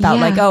that about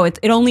like, oh, it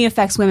only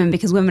affects women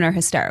because women are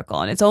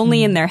hysterical and it's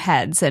only in their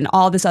heads and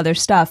all this other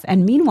stuff.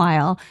 And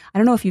meanwhile, I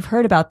don't know if you've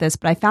heard about this,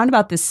 but I found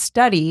about this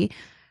study.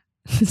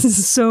 This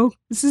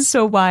is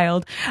so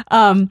wild.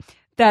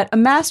 That a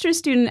master's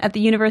student at the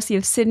University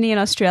of Sydney in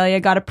Australia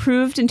got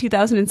approved in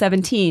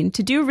 2017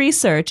 to do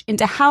research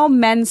into how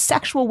men's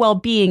sexual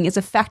well-being is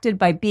affected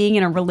by being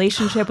in a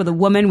relationship with a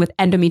woman with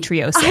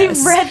endometriosis. I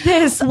read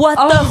this. What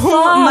the fuck?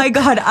 Oh my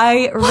God.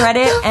 I read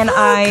it and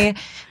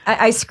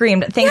I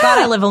screamed. Thank God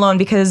I live alone,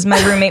 because my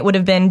roommate would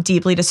have been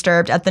deeply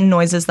disturbed at the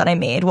noises that I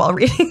made while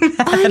reading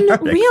that.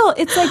 Unreal.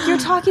 It's like you're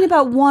talking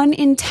about 1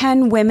 in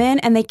 10 women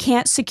and they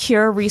can't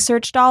secure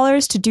research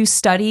dollars to do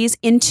studies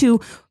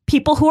into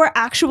people who are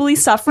actually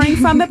suffering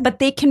from it, but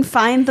they can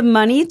find the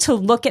money to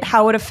look at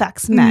how it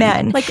affects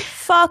men. Like,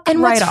 fuck. And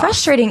right what's off.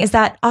 Frustrating is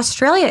that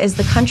Australia is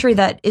the country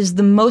that is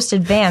the most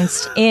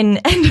advanced in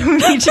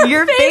endometriosis.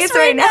 Your face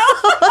right now.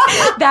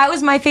 That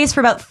was my face for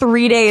about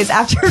 3 days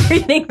after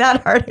reading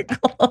that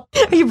article.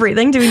 Are you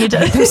breathing? Do we need to?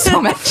 There's so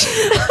much.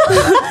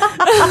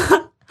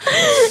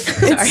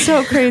 It's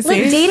so crazy.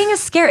 Like, dating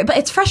is scary, but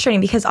it's frustrating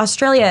because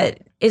Australia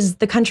is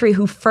the country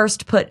who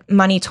first put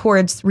money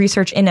towards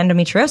research in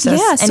endometriosis.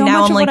 Yeah, and so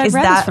now much I'm of like, what is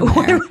I've read that is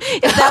from there.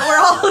 is that where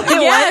all of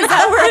it Yeah, is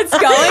that where it's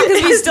going?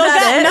 Because we still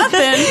got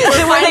nothing.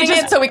 We're finding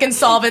it so we can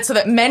solve it so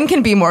that men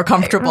can be more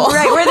comfortable.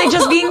 Right? Were they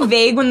just being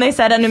vague when they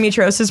said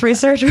endometriosis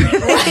research?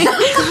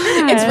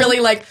 It's really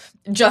like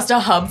just a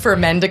hub for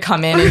men to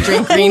come in and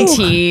drink green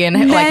tea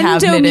and like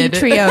have knitted.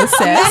 Endometriosis.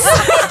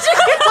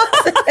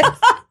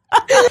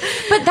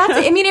 But that's,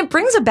 I mean, it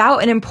brings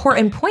about an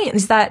important point,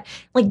 is that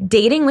like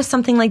dating with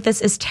something like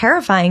this is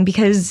terrifying,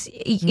 because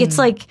it's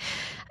like,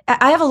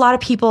 I have a lot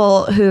of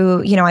people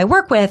who, you know, I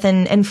work with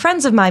and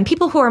friends of mine,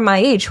 people who are my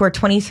age, who are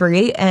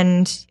 23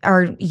 and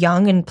are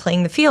young and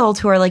playing the field,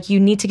 who are like, you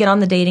need to get on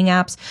the dating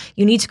apps.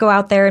 You need to go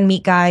out there and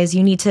meet guys.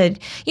 You need to,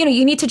 you know,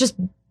 you need to just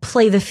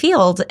play the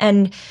field.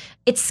 And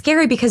it's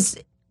scary because,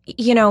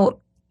 you know,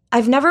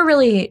 I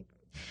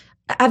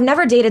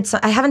haven't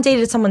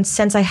dated someone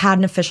since I had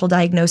an official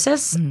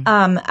diagnosis.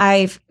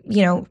 I've,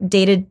 you know,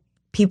 dated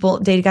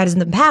guys in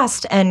the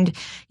past, and,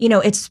 you know,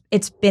 it's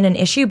been an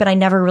issue, but I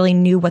never really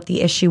knew what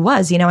the issue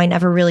was. You know, I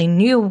never really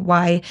knew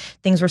why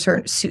things were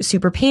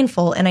super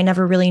painful, and I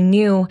never really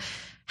knew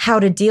how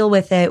to deal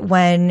with it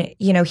when,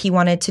 you know, he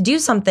wanted to do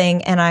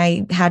something and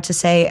I had to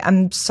say,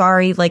 I'm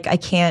sorry, like, I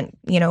can't,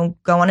 you know,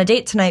 go on a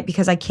date tonight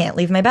because I can't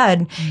leave my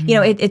bed. You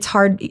know, it's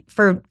hard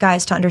for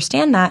guys to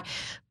understand that.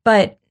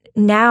 But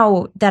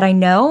now that I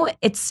know,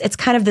 it's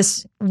kind of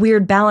this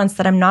weird balance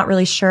that I'm not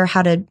really sure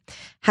how to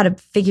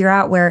figure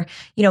out, where,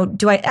 you know,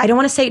 I don't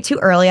want to say it too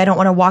early. I don't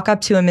want to walk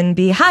up to him and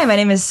be, hi, my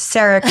name is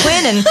Sarah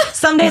Quinn, and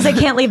some days I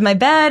can't leave my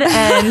bed,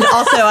 and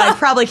also I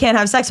probably can't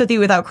have sex with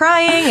you without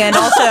crying, and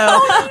also,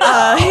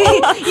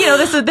 you know,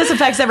 this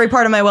affects every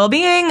part of my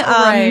well-being.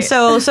 Right.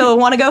 So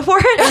want to go for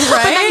it. Right.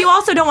 But then you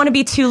also don't want to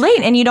be too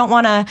late, and you don't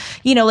want to,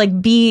 you know,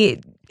 like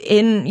be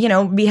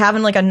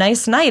having like a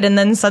nice night and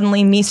then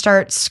suddenly me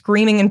start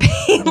screaming in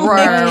pain.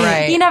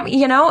 Right. You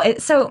know,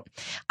 so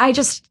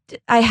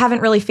I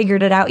haven't really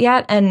figured it out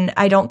yet, and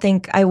I don't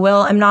think I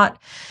will. I'm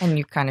not. And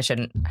you kind of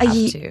shouldn't have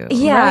to.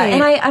 Yeah. Right.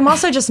 And I'm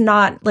also just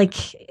not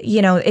like,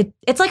 you know,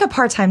 it's like a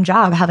part-time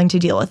job having to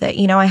deal with it.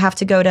 You know, I have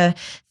to go to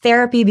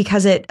therapy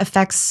because it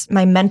affects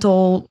my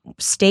mental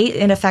state.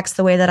 It affects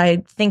the way that I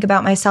think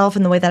about myself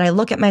and the way that I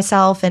look at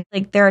myself. And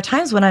like, there are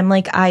times when I'm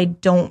like, I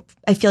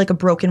feel like a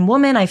broken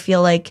woman. I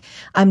feel like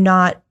I'm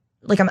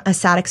a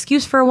sad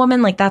excuse for a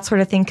woman, like that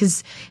sort of thing.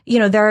 Cause, you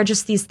know, there are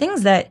just these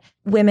things that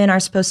women are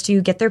supposed to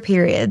get their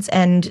periods,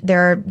 and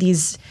there are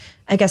these,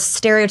 I guess,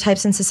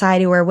 stereotypes in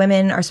society where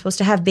women are supposed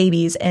to have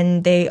babies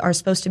and they are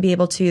supposed to be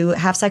able to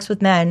have sex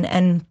with men.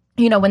 And,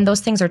 you know, when those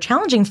things are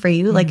challenging for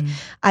you, like,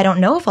 I don't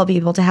know if I'll be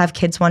able to have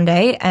kids one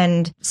day,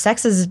 and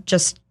sex is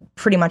just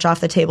pretty much off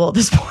the table at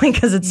this point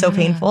because it's so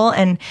painful.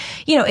 And,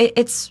 you know,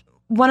 it's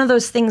one of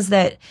those things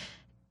that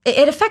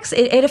it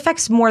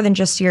affects more than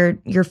just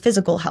your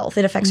physical health.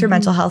 It affects your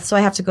mental health. So I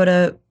have to go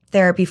to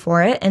therapy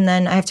for it, and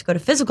then I have to go to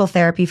physical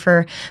therapy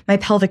for my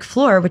pelvic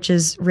floor, which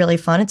is really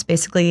fun. It's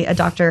basically a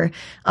doctor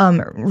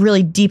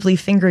really deeply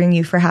fingering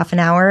you for half an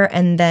hour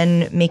and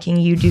then making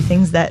you do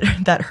things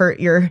that hurt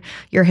your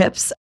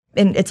hips.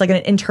 and it's like an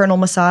internal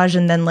massage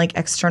and then like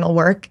external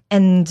work.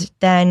 And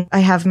then I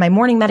have my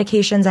morning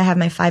medications. I have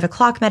my 5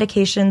 o'clock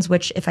medications,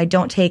 which if I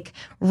don't take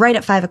right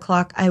at 5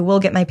 o'clock, I will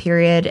get my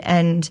period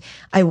and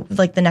I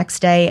like the next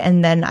day,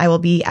 and then I will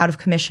be out of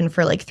commission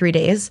for like 3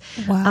 days.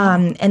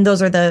 Wow. And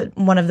those are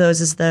one of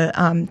those is the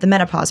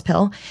menopause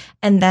pill.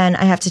 And then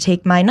I have to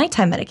take my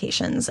nighttime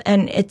medications,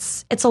 and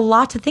it's a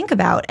lot to think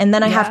about. And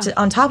then I have to,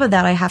 on top of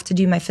that, I have to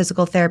do my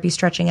physical therapy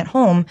stretching at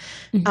home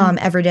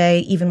every day,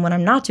 even when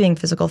I'm not doing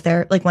physical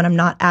therapy, like when I'm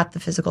not at the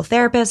physical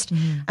therapist.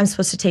 I'm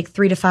supposed to take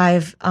 3 to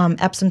 5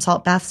 Epsom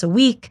salt baths a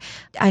week.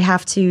 I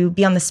have to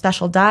be on this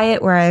special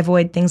diet where I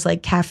avoid things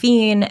like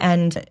caffeine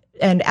and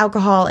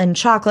alcohol and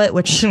chocolate,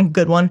 which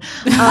good one.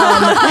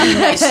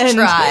 Nice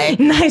try.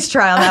 Nice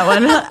try on that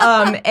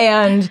one.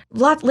 And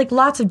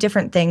lots of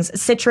different things,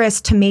 citrus,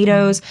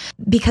 tomatoes,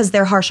 because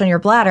they're harsh on your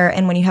bladder.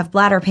 And when you have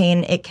bladder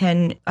pain, it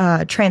can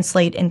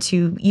translate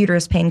into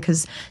uterus pain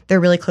because they're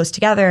really close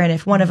together. And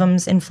if one of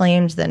them's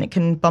inflamed, then it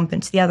can bump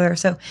into the other.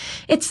 So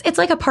it's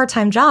like a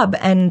part-time job.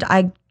 And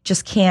I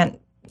just can't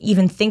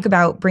even think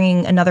about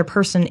bringing another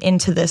person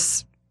into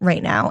this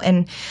right now.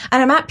 And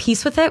I'm at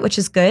peace with it, which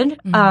is good.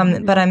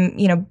 But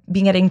I'm,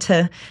 beginning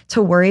to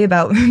worry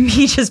about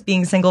me just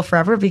being single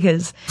forever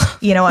because,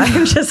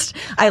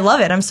 I love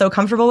it. I'm so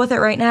comfortable with it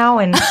right now.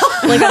 And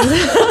like,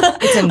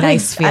 it's a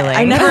nice feeling.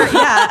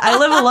 I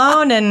live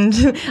alone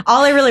and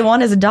all I really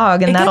want is a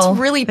dog. And it gets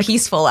really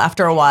peaceful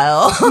after a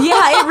while.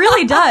 Yeah, it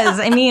really does.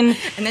 I mean,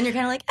 and then you're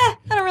kind of like, I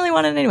don't really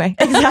want it anyway.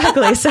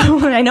 Exactly. So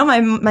I know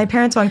my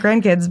parents want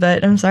grandkids,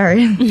 but I'm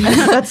sorry.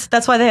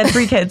 That's why they had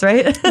 3 kids,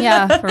 right?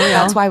 Yeah, for real.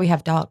 That's why we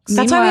have dogs.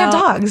 That's why we have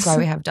dogs. That's why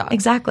we have dogs.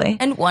 Exactly.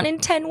 And 1 in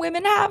 10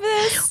 women have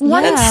this.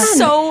 1 in 10.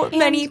 So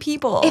many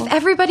people. If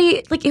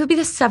everybody, like, it would be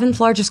the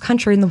 7th largest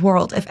country in the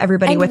world if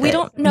everybody made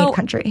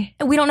country.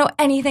 We don't know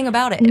anything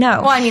about it.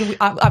 No. Well, I mean,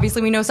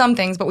 obviously we know some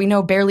things, but we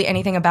know barely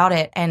anything about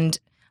it. And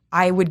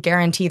I would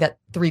guarantee that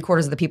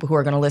 3/4 of the people who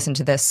are going to listen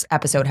to this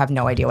episode have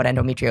no idea what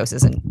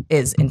endometriosis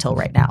is until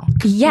right now.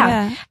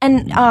 Yeah.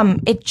 And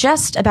it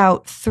just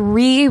about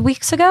 3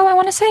 weeks ago, I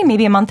want to say,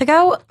 maybe a month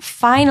ago,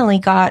 finally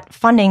got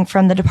funding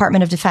from the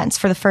Department of Defense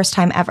for the first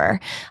time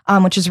ever,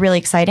 which is really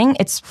exciting.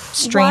 It's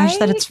strange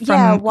that it's from...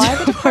 Yeah, why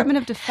the Department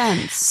of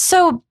Defense?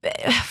 So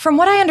from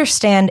what I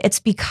understand, it's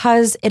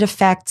because it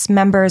affects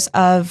members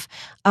of...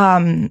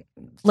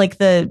 like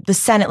the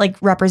Senate, like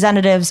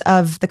representatives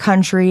of the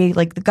country,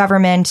 like the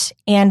government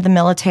and the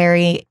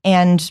military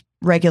and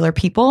regular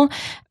people.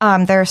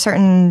 There are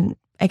certain,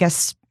 I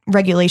guess,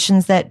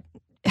 regulations that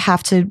it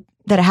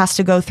has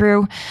to go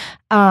through.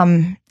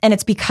 And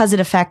it's because it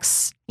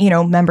affects,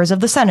 members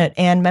of the Senate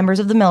and members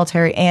of the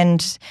military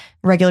and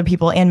regular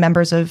people and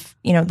members of,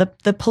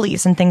 the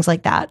police and things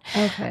like that.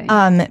 Okay.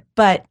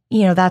 But,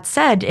 that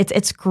said,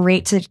 it's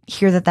great to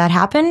hear that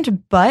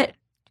happened, but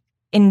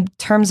in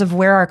terms of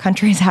where our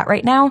country is at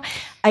right now,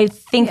 I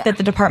think that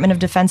the Department of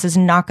Defense is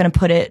not going to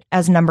put it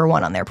as number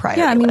 1 on their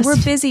priority list.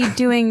 We're busy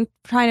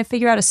trying to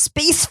figure out a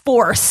space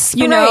force,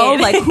 who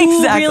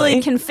Exactly.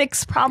 really can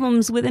fix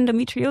problems with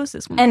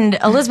endometriosis. And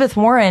Elizabeth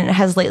Warren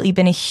has lately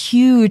been a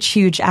huge,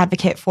 huge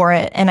advocate for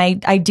it. And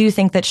I do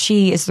think that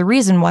she is the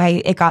reason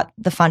why it got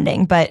the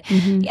funding. But,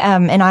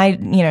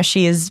 and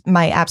she is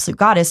my absolute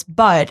goddess,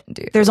 but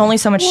there's only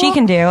so much she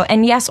can do.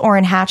 And yes,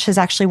 Orrin Hatch has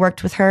actually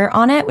worked with her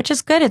on it, which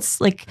is good.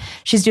 It's like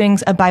she's doing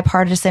a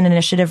bipartisan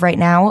initiative right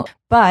now.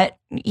 But,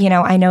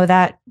 I know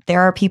that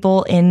there are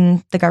people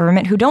in the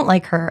government who don't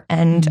like her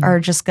and are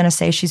just going to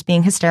say she's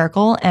being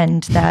hysterical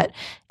and that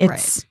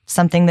it's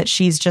something that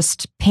she's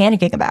just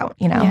panicking about,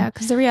 Yeah,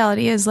 because the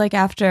reality is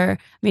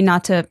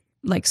not to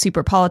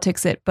super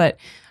politics it, but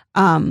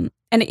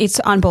and it's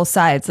on both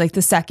sides. Like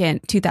the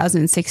second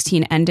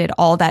 2016 ended,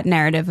 all that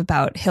narrative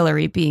about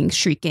Hillary being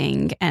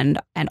shrieking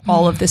and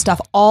all of this stuff,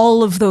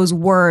 all of those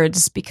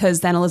words,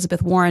 because then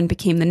Elizabeth Warren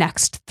became the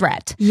next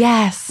threat.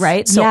 Yes.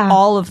 Right? So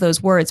all of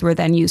those words were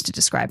then used to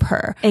describe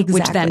her, exactly.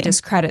 which then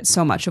discredits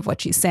so much of what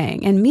she's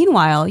saying. And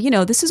meanwhile,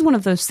 this is one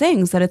of those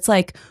things that it's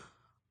like,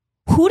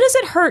 who does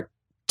it hurt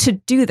to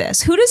do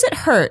this? Who does it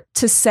hurt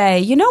to say,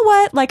 you know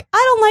what, I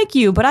don't like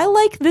you, but I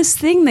like this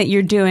thing that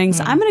you're doing,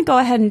 so I'm going to go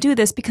ahead and do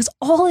this, because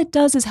all it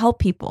does is help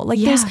people.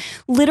 There's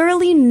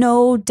literally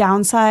no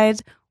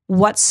downside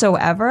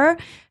whatsoever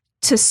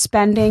to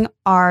spending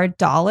our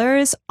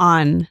dollars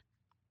on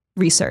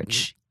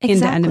research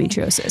into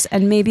endometriosis.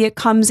 And maybe it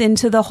comes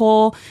into the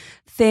whole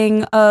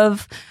thing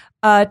of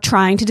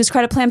trying to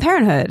discredit Planned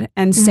Parenthood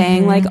and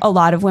saying a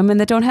lot of women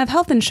that don't have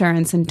health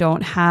insurance and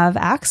don't have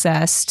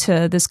access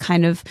to this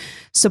kind of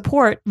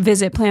support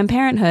visit Planned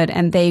Parenthood,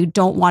 and they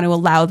don't want to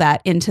allow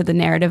that into the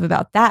narrative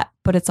about that.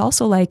 But it's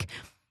also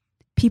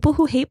people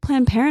who hate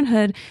Planned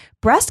Parenthood,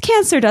 breast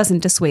cancer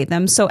doesn't dissuade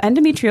them. So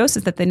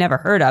endometriosis that they never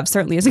heard of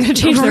certainly isn't going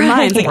to change their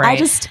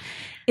minds.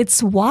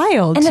 It's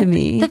wild to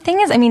me. The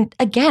thing is,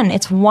 again,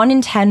 it's 1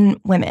 in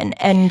 10 women,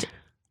 and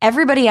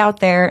everybody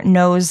out there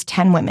knows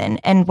 10 women,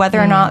 and whether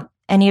or not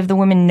any of the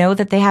women know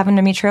that they have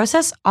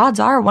endometriosis, odds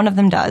are one of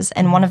them does.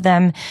 And one of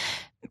them,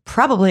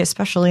 probably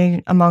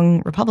especially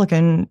among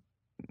Republican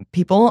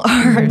people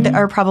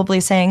are probably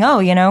saying,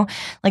 oh,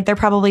 like they're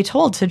probably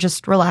told to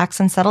just relax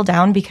and settle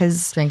down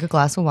because drink a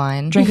glass of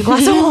wine, suck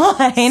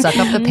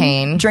up the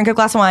pain, drink a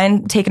glass of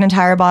wine, take an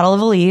entire bottle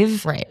of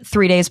Aleve, right,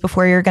 3 days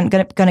before you're gonna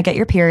get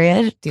your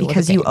period,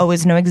 because you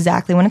always know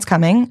exactly when it's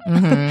coming.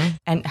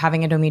 And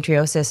having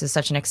endometriosis is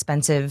such an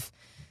expensive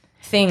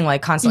thing,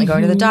 like constantly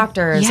going to the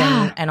doctors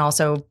and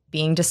also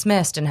being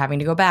dismissed and having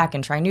to go back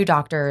and try new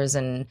doctors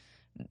and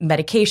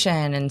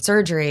medication and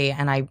surgery.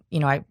 And I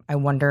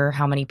wonder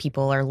how many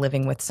people are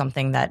living with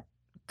something that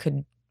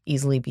could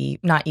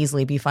not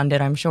easily be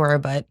funded, I'm sure,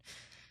 but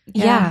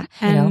and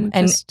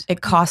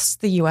it costs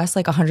the US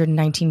like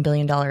 $119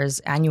 billion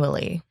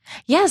annually.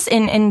 Yes.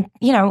 And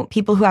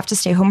people who have to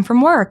stay home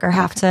from work or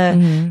have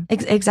to,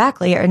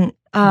 exactly. And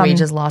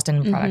wages lost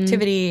in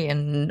productivity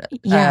and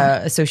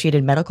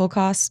associated medical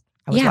costs.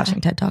 I was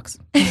watching TED Talks.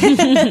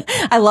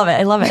 I love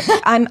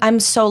it. I'm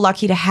so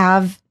lucky to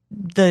have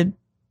the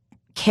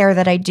care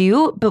that I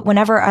do, but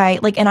whenever I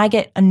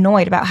get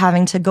annoyed about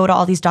having to go to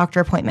all these doctor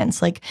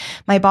appointments. Like,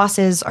 my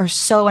bosses are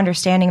so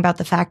understanding about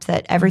the fact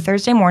that every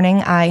Thursday morning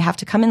I have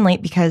to come in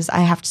late because I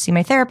have to see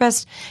my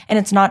therapist. And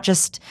it's not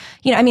just,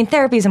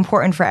 therapy is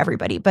important for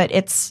everybody, but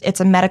it's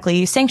a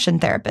medically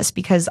sanctioned therapist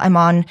because I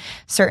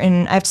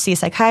have to see a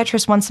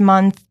psychiatrist once a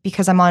month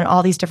because I'm on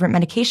all these different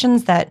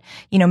medications that,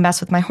 mess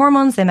with my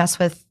hormones. They mess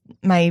with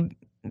my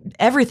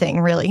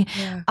everything, really.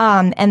 Yeah.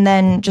 And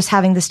then just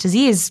having this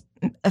disease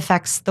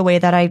affects the way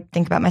that I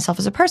think about myself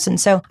as a person.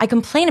 So I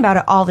complain about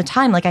it all the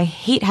time. Like, I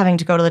hate having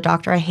to go to the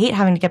doctor. I hate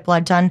having to get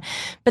blood done,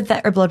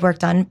 or blood work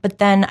done. But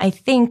then I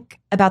think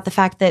about the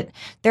fact that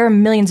there are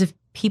millions of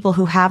people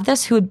who have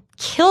this who would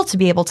kill to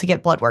be able to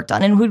get blood work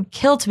done and who'd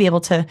kill to be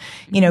able to,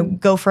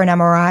 go for an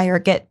MRI or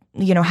get,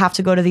 have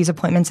to go to these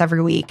appointments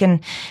every week. And,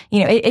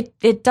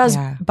 it does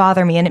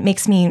bother me and it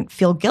makes me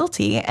feel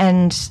guilty.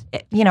 And,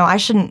 I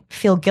shouldn't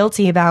feel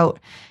guilty about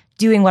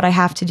doing what I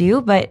have to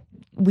do, but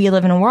we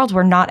live in a world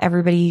where not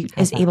everybody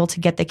is able to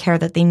get the care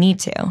that they need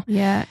to.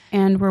 Yeah.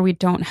 And where we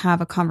don't have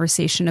a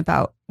conversation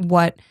about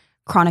what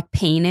chronic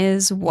pain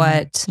is,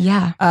 what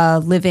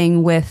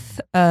living with,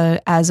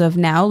 as of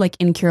now, like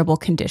incurable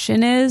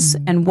condition is,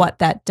 and what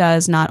that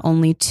does not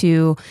only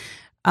to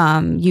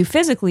you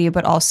physically,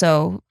 but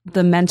also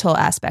the mental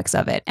aspects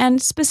of it.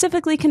 And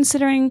specifically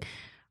considering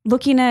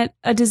looking at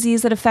a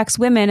disease that affects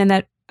women and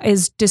that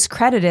is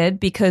discredited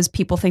because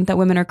people think that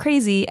women are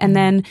crazy. And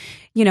then,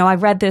 I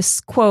read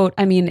this quote.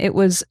 I mean, it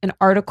was an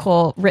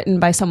article written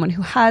by someone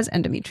who has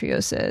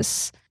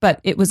endometriosis, but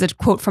it was a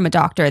quote from a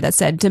doctor that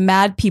said, "Do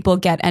mad people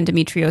get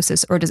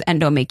endometriosis, or does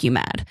endo make you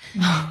mad?"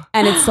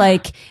 And it's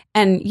like,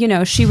 and,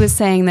 she was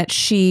saying that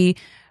she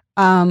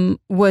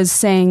was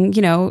saying,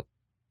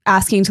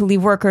 asking to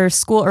leave work or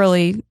school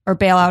early or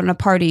bail out on a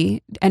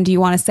party. And do you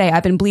want to say,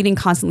 I've been bleeding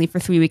constantly for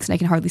 3 weeks and I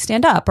can hardly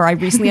stand up? Or I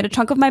recently had a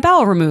chunk of my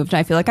bowel removed and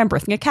I feel like I'm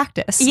birthing a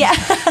cactus. Yeah.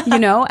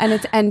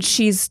 And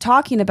she's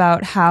talking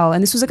about how,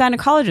 and this was a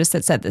gynecologist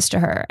that said this to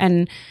her.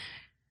 And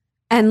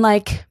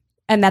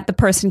that the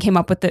person came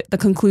up with the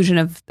conclusion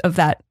of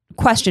that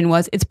question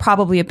was, it's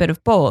probably a bit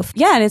of both.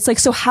 Yeah. And it's like,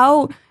 so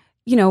how,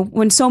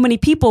 when so many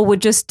people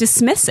would just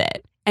dismiss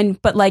it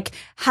but like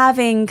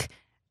having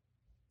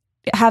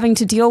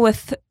to deal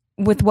with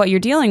what you're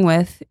dealing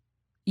with,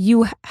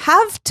 you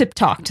have to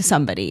talk to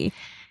somebody.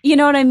 You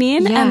know what I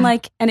mean? Yeah.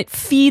 And it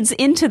feeds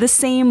into the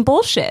same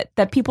bullshit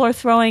that people are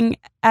throwing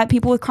at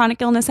people with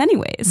chronic illness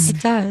anyways.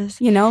 It does.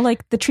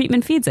 The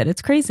treatment feeds it.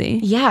 It's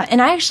crazy. Yeah.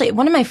 And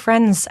one of my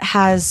friends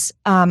has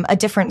a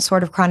different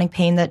sort of chronic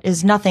pain that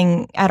is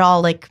nothing at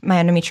all like my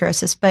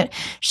endometriosis, but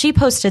she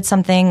posted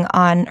something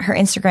on her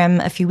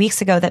Instagram a few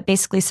weeks ago that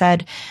basically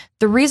said,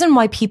 the reason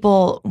why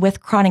people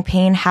with chronic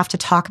pain have to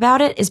talk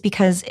about it is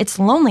because it's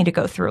lonely to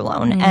go through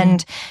alone.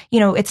 And,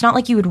 it's not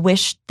like you would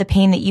wish the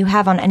pain that you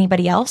have on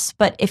anybody else,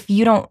 but if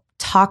you don't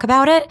talk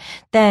about it,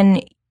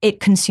 then it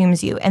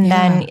consumes you. And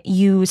then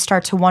you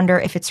start to wonder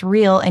if it's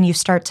real, and you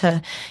start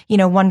to,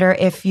 wonder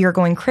if you're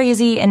going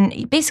crazy.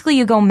 And basically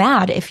you go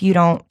mad if you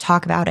don't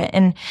talk about it.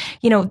 And,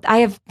 I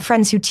have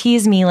friends who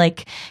tease me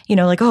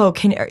oh,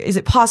 is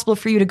it possible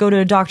for you to go to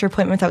a doctor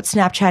appointment without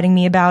Snapchatting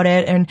me about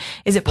it? And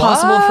is it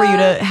possible for you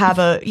to have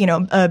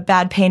a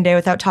bad pain day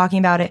without talking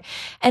about it?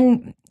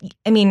 And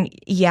I mean,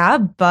 yeah,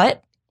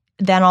 but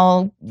then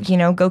I'll,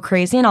 go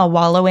crazy and I'll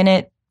wallow in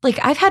it. Like,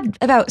 I've had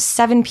about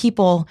 7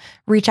 people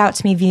reach out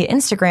to me via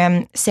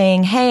Instagram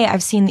saying, hey,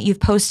 I've seen that you've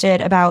posted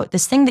about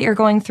this thing that you're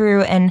going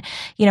through. And,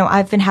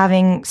 I've been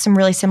having some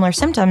really similar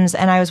symptoms.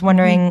 And I was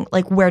wondering,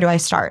 where do I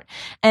start?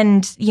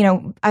 And,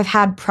 I've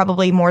had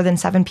probably more than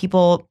 7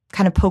 people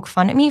kind of poke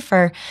fun at me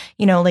for,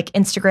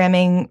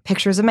 Instagramming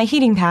pictures of my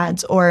heating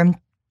pads or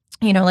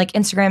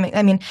Instagram.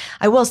 I mean,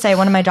 I will say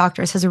one of my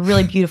doctors has a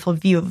really beautiful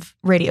view of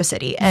Radio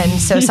City. And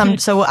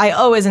so I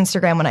always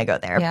Instagram when I go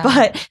there,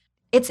 but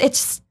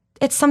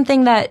it's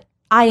something that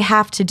I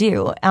have to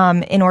do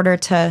in order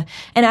to,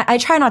 and I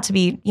try not to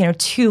be,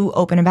 too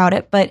open about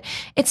it, but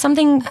it's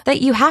something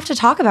that you have to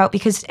talk about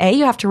because A,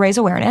 you have to raise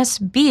awareness.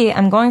 B,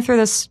 I'm going through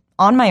this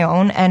on my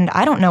own and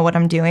I don't know what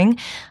I'm doing.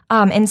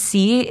 And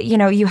C,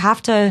 you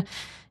have to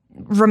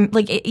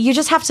you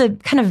just have to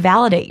kind of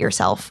validate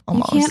yourself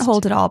almost. You can't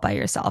hold it all by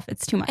yourself.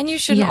 It's too much. And you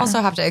shouldn't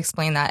also have to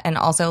explain that. And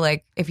also,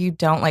 like, if you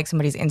don't like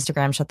somebody's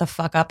Instagram, shut the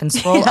fuck up and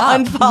scroll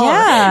up. Unfollow.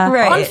 Yeah.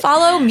 Right.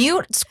 Unfollow,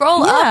 mute,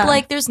 scroll up.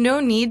 Like, there's no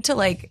need to,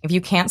 like, if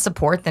you can't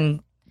support,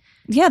 then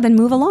then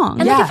move along.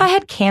 And like if I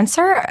had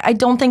cancer, I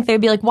don't think they'd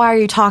be like, why are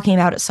you talking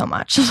about it so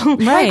much?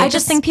 Right. I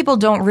just think people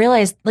don't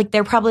realize, like,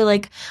 they're probably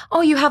like,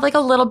 oh, you have like a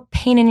little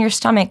pain in your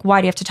stomach.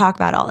 Why do you have to talk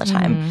about it all the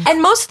time?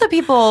 And most of the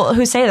people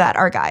who say that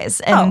are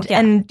guys. And,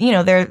 and you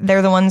know,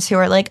 they're the ones who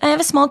are like, I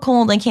have a small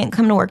cold. I can't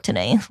come to work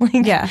today.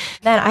 Then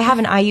I have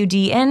an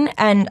IUD in,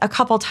 and a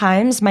couple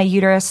times my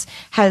uterus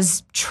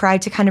has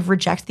tried to kind of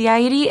reject the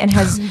IUD and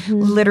has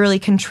literally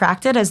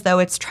contracted as though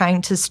it's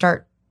trying to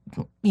start,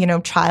 you know,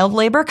 child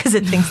labor because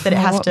it thinks that it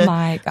has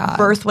to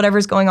birth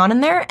whatever's going on in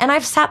there. And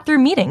I've sat through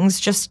meetings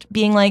just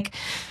being like,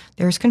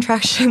 there's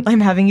contraction. I'm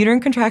having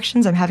uterine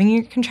contractions. I'm having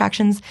uterine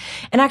contractions.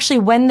 And actually,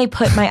 when they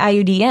put my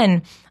IUD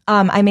in,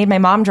 I made my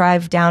mom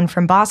drive down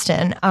from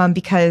Boston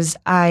because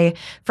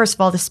first of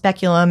all, the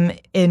speculum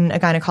in a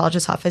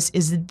gynecologist's office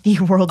is the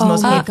world's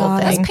most painful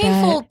thing. It's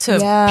painful to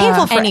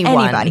painful for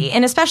anyone. anybody.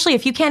 And especially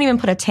if you can't even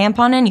put a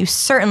tampon in, you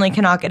certainly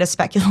cannot get a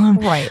speculum.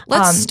 Right.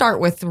 Let's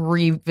start with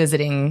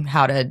revisiting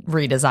how to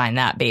redesign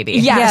that baby.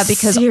 Yeah,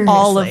 because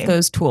all of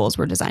those tools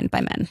were designed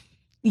by men.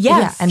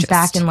 Yes. And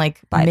back in like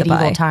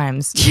medieval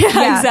times.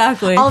 Yeah,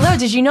 exactly. Although,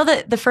 did you know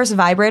that the first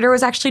vibrator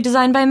was actually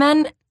designed by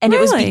men? And it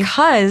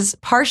was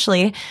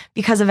partially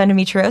because of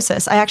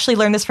endometriosis. I actually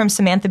learned this from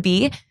Samantha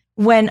Bee.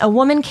 When a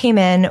woman came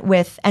in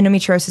with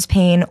endometriosis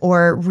pain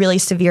or really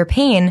severe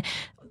pain,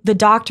 the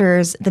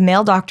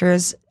male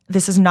doctors,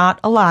 this is not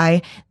a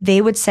lie,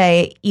 they would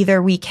say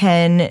either we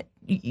can,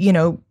 you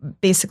know,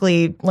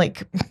 basically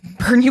like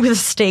burn you with a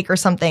stake or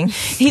something.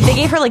 They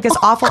gave her like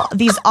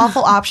these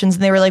awful options,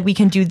 and they were like, we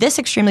can do this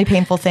extremely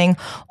painful thing,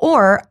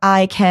 or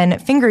I can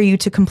finger you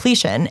to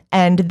completion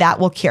and that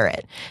will cure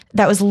it.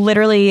 That was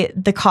literally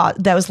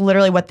that was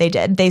literally what they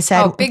did. They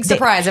said, big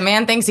surprise. A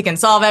man thinks he can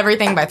solve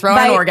everything by throwing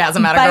an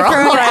orgasm at a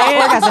girl.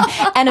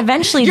 Orgasm. And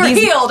eventually you're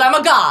healed. I'm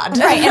a god.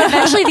 Right. And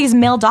eventually these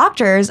male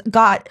doctors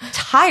got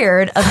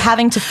tired of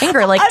having to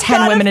finger like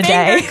 10 women a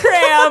day.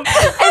 Cramp.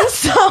 And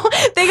so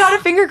they got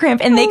a finger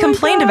cramp and they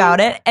complained about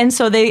it. And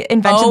so they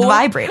invented the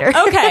vibrator.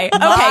 Okay.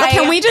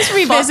 Can we just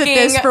revisit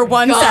this for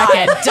 1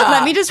 second?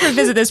 Let me just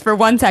revisit this for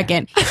 1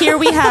 second. Here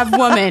we have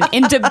woman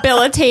in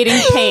debilitating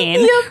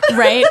pain,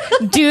 right?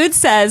 Dude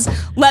says,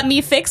 let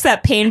me fix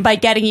that pain by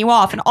getting you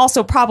off, and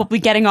also probably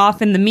getting off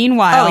in the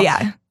meanwhile. Oh,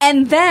 yeah.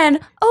 And then,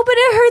 but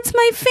it hurts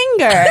my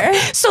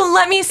finger. So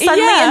let me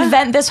suddenly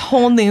invent this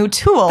whole new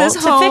tool to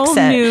fix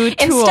it.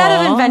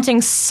 Instead of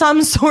inventing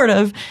some sort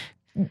of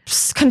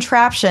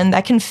contraption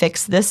that can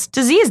fix this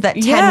disease that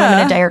 10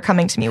 women a day are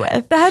coming to me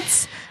with.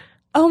 That's...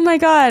 Oh my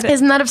God.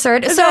 Isn't that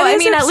absurd? So at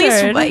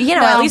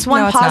least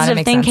one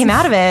positive thing came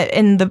out of it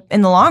in the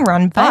long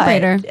run. But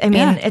vibrator. I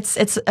mean,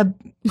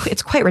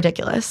 it's quite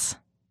ridiculous.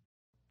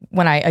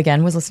 When I,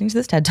 again, was listening to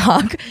this TED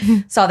Talk,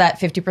 saw that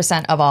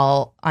 50% of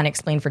all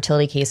unexplained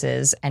fertility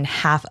cases and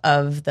half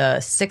of the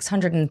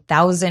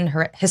 600,000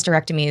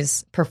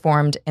 hysterectomies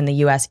performed in the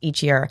U.S.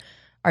 each year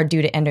are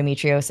due to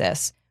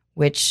endometriosis,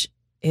 which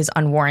is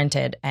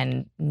unwarranted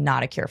and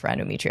not a cure for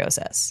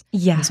endometriosis.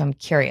 Yeah. And so I'm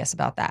curious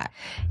about that.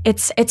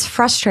 It's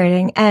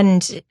frustrating.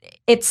 And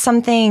it's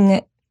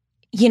something,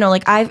 you know,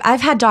 like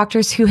I've had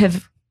doctors who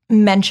have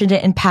mentioned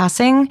it in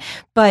passing,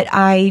 but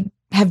I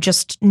have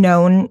just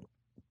known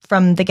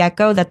from the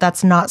get-go that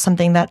that's not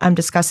something that I'm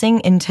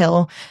discussing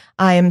until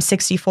I am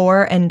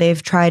 64 and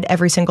they've tried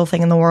every single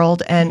thing in the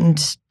world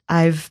and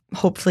I've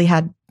hopefully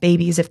had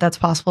babies if that's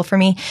possible for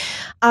me.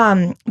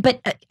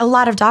 But a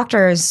lot of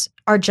doctors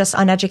are just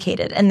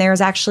uneducated. And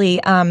there's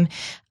actually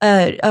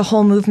a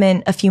whole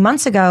movement a few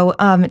months ago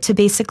to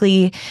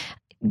basically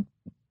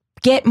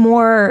get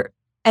more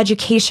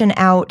education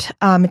out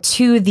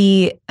to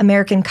the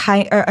American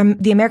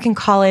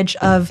College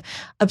of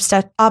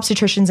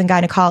Obstetricians and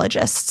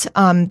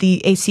Gynecologists,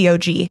 the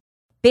ACOG,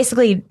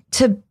 basically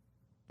to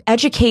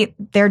educate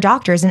their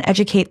doctors and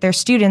educate their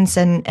students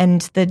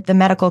and the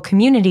medical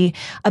community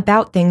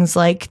about things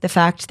like the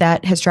fact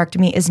that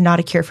hysterectomy is not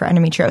a cure for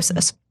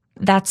endometriosis.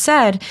 That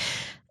said,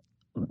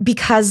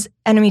 because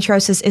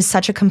endometriosis is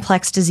such a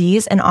complex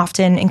disease and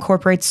often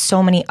incorporates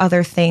so many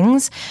other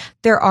things,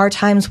 there are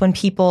times when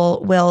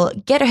people will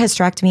get a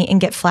hysterectomy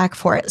and get flack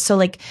for it. So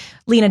like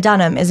Lena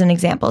Dunham is an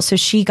example. So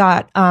she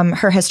got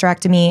her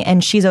hysterectomy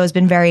and she's always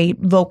been very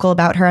vocal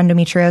about her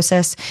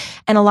endometriosis.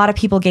 And a lot of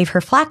people gave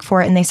her flack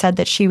for it. And they said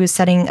that she was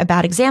setting a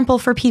bad example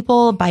for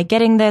people by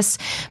getting this.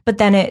 But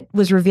then it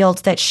was revealed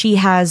that she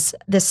has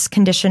this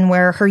condition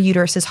where her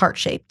uterus is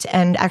heart-shaped.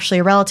 And actually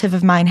a relative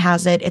of mine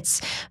has it.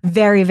 It's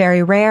very,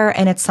 very rare.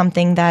 And it's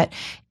something that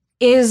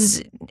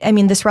is, I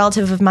mean, this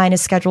relative of mine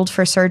is scheduled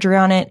for surgery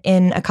on it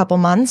in a couple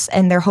months,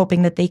 and they're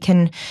hoping that they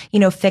can, you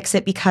know, fix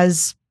it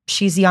because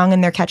she's young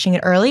and they're catching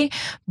it early.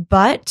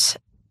 But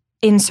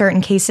in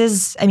certain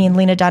cases, I mean,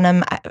 Lena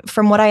Dunham,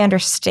 from what I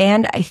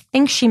understand, I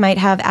think she might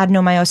have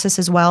adenomyosis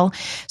as well.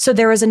 So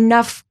there was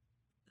enough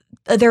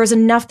there was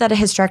enough that a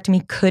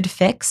hysterectomy could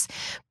fix.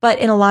 But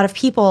in a lot of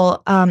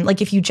people,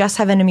 like if you just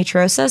have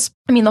endometriosis,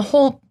 I mean, the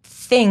whole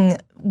thing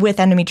with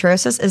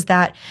endometriosis is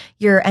that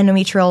your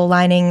endometrial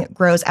lining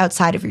grows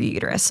outside of your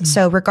uterus.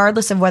 So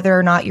regardless of whether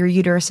or not your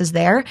uterus is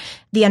there,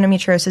 the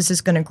endometriosis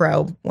is going to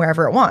grow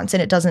wherever it wants,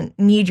 and it doesn't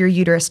need your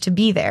uterus to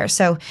be there.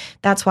 So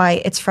that's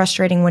why it's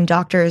frustrating when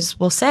doctors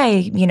will say,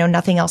 you know,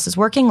 nothing else is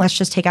working, let's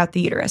just take out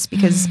the uterus,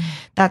 because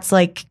that's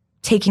like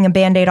taking a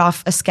Band-Aid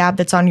off a scab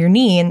that's on your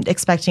knee and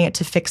expecting it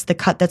to fix the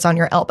cut that's on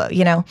your elbow,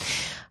 you know?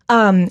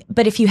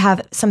 But if you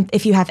have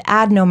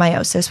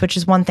adenomyosis, which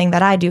is one thing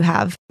that I do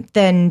have,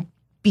 then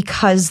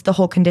because the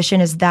whole condition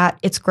is that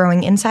it's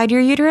growing inside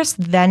your uterus,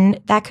 then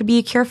that could be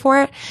a cure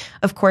for it.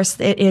 Of course,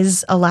 it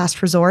is a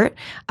last resort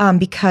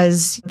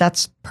because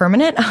that's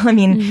permanent. I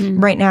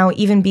mean, right now,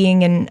 even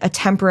being in a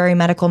temporary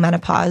medical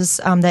menopause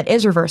that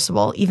is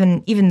reversible,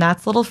 even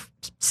that's a little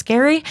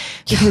scary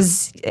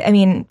because, I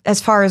mean,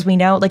 as far as we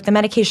know, like the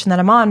medication that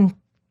I'm on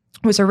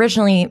was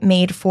originally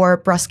made for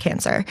breast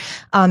cancer.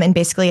 And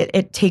basically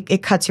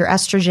it cuts your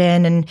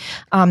estrogen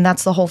and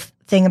that's the whole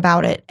thing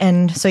about it.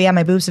 And so, yeah,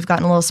 my boobs have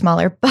gotten a little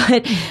smaller,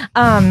 but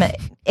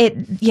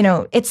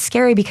it's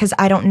scary because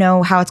I don't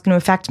know how it's going to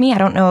affect me. I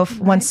don't know if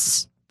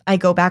once I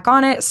go back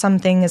on it,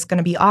 something is going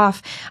to be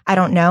off. I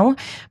don't know.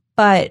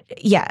 But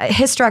yeah,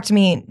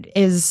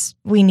 hysterectomy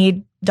we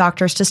need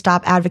doctors to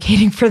stop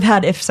advocating for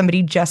that if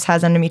somebody just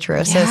has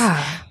endometriosis.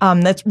 Yeah.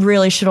 That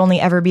really should only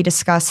ever be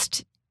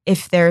discussed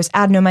if there's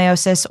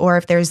adenomyosis or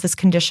if there's this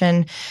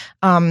condition.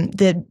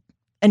 The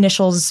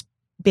initials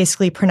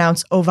basically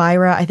pronounce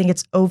ovira. I think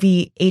it's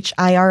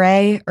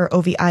OVHIRA or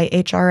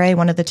OVIHRA,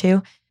 one of the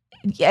two,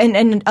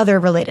 and other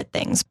related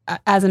things.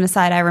 As an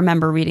aside, I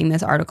remember reading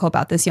this article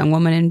about this young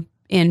woman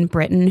in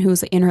Britain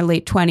who's in her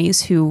late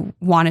 20s who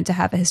wanted to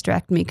have a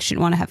hysterectomy because she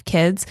didn't want to have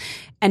kids.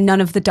 And none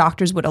of the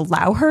doctors would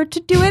allow her to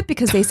do it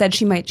because they said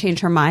she might change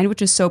her mind,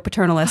 which is so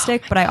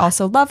paternalistic. But I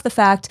also love the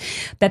fact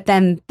that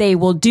then they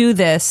will do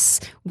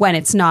this when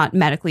it's not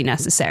medically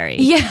necessary.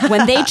 Yeah.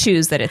 When they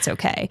choose that it's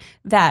okay.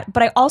 But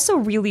I also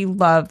really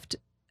loved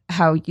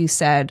how you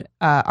said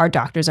our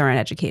doctors are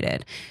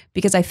uneducated,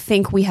 because I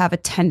think we have a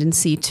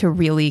tendency to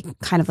really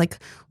kind of like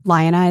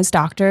lionize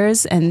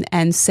doctors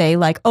and say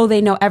like, oh,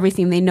 they know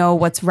everything. They know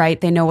what's right.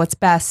 They know what's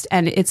best.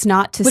 And it's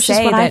not to Which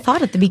say is what that, I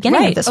thought at the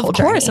beginning of this whole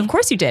journey. Of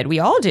course you did. We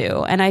all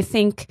do. And I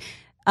think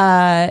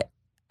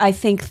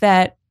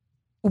that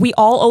we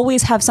all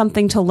always have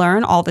something to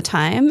learn all the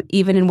time,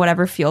 even in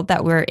whatever field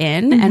that we're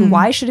in. Mm-hmm. And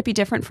why should it be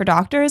different for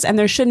doctors? And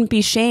there shouldn't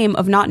be shame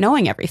of not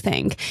knowing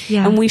everything.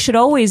 Yeah. And we should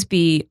always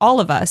be,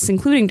 all of us,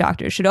 including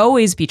doctors, should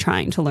always be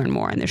trying to learn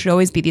more. And there should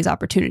always be these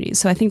opportunities.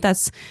 So I think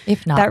that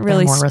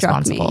really more struck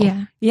responsible.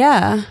 me.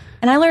 Yeah.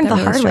 And I learned the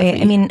hard way.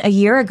 I mean, a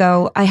year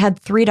ago, I had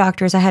 3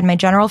 doctors. I had my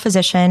general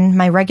physician,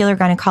 my regular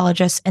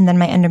gynecologist, and then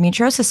my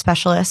endometriosis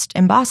specialist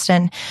in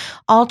Boston,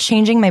 all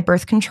changing my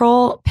birth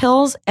control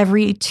pills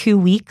every 2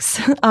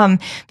 weeks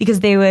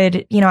because they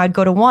would, I'd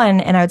go to one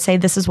and I would say,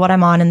 this is what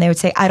I'm on. And they would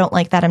say, I don't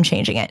like that, I'm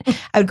changing it.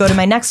 I would go to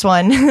my next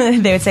one.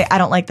 They would say, I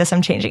don't like this,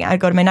 I'm changing it. I'd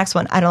go to my next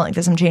one. I don't like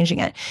this, I'm changing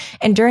it.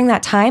 And during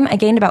that time, I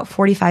gained about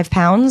 45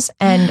 pounds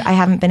and I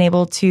haven't been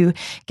able to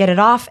get it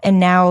off.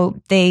 And now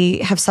they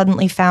have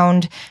suddenly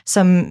found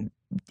some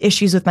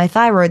issues with my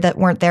thyroid that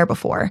weren't there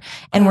before.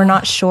 And we're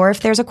not sure if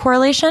there's a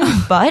correlation,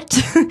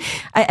 but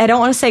I don't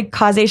want to say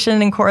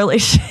causation and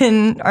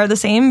correlation are the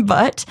same,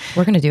 but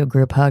we're going to do a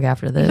group hug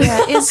after this.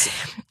 Yeah,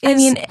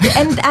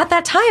 and at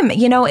that time,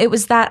 it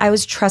was that I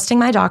was trusting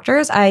my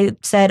doctors. I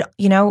said,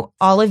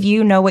 all of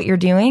you know what you're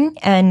doing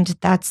and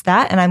that's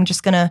that. And I'm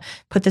just going to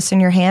put this in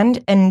your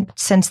hand. And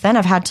since then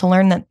I've had to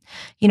learn that,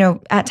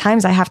 at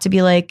times I have to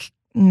be like,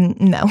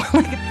 no.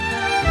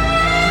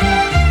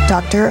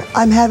 Doctor,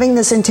 I'm having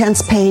this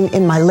intense pain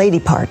in my lady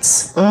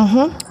parts.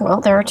 Well,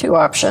 there are 2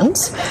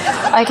 options.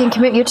 I can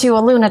commit you to a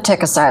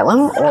lunatic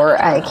asylum,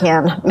 or I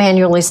can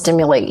manually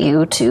stimulate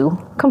you to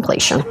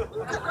completion.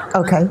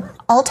 Okay,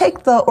 I'll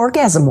take the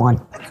orgasm one.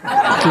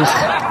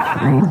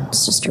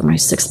 Sister, my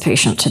 6th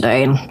patient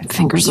today, and my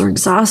fingers are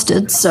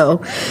exhausted, so...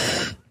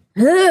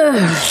 here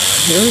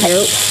we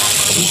go.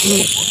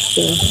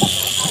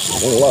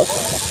 Look,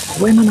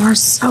 women are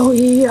so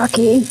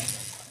yucky.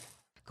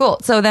 Cool.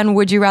 So then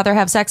would you rather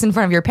have sex in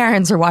front of your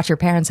parents or watch your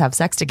parents have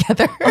sex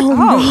together?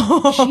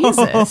 Oh, no.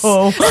 Jesus.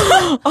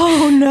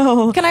 Oh,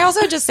 no. Can I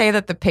also just say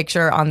that the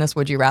picture on this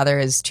would you rather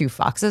is 2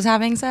 foxes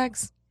having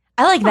sex?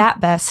 I like that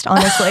best,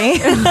 honestly.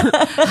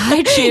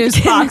 I choose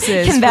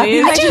foxes. Can that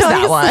be my choice?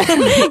 That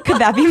one. Could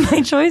that be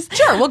my choice?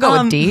 Sure, we'll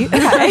go with D.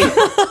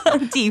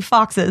 Okay. D,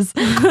 foxes.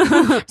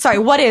 Sorry,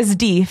 what is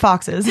D,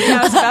 foxes? Yeah,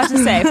 I was about to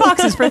say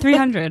foxes for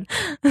 300.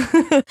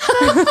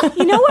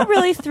 You know what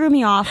really threw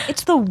me off?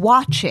 It's the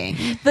watching.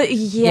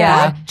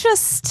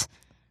 Just...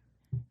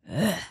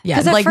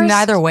 Yeah, like first,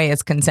 neither way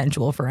is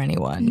consensual for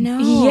anyone. No.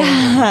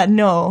 Yeah,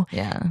 no.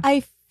 Yeah.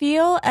 I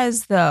feel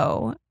as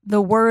though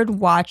the word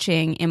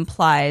watching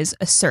implies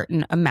a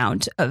certain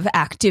amount of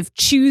active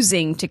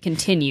choosing to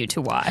continue to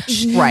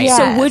watch. Right. Yes.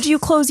 So would you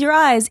close your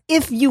eyes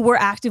if you were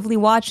actively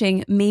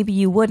watching? Maybe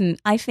you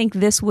wouldn't. I think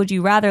this would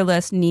you rather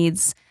list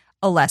needs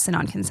a lesson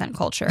on consent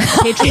culture,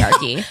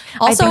 patriarchy.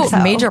 Also, think so.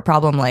 major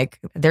problem, like,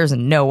 there's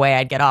no way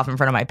I'd get off in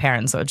front of my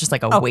parents, so it's just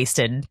like a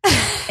wasted...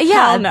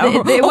 Yeah,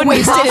 no. it wouldn't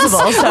be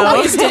possible. So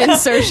wasted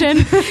insertion.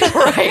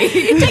 Right.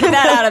 Take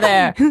that out of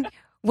there.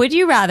 Would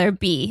you rather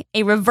be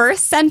a reverse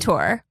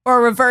centaur or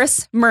a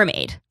reverse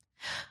mermaid?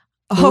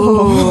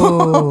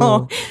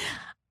 Oh.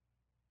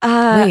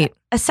 Wait.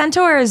 A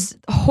centaur is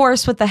a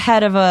horse with the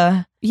head of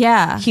a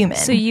Yeah. human.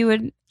 So you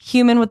would...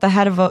 Human with the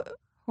head of a...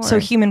 Horse. So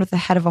human with the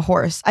head of a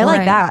horse. I like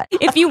Right. that.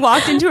 If you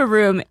walked into a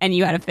room and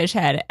you had a fish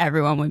head,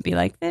 everyone would be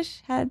like, fish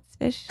heads,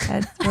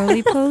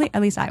 roly-poly.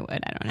 At least I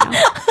would. I don't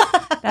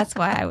know. That's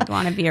why I would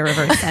want to be a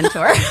reverse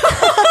centaur.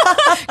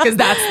 Because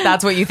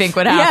that's what you think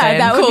would happen. Yeah,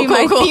 that would be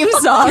my theme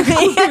song.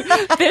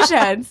 Fish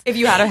heads. If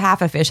you had a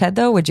half a fish head,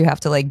 though, would you have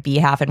to like be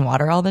half in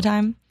water all the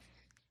time?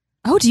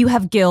 Oh, do you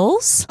have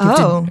gills?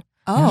 Oh.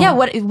 Yeah,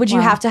 what would you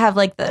Wow. have to have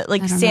like the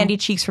don't sandy know.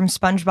 cheeks from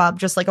SpongeBob,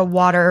 just like a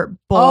water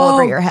bowl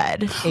over your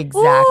head? Exactly.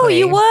 Oh,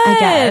 you would. I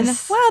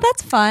guess. Wow,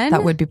 that's fun.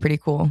 That would be pretty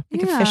cool.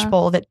 Like Yeah. a fish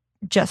bowl that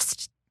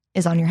just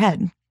is on your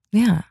head.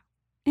 Yeah.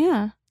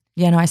 Yeah.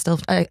 Yeah, no,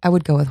 I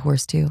would go with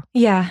horse too.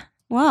 Yeah.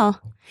 Wow.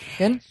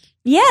 Good.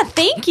 Yeah,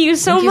 thank you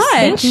so Thank you much. so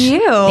Thank you.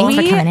 Thanks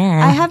for coming in.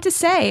 I have to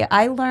say,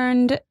 I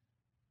learned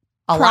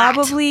A lot.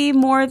 probably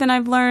more than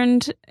I've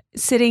learned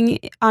sitting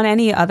on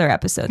any other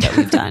episode that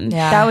we've done.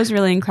 Yeah. That was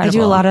really I incredible.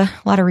 do a lot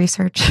of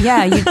research.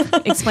 Yeah, you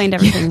explained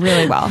everything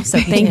really well. So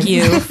thank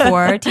you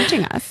for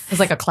teaching us. It was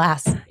like a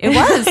class. It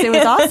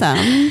was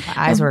awesome. My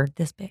eyes were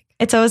this big.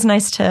 It's always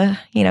nice to,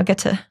 get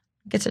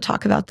to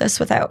talk about this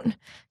without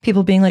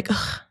people being like,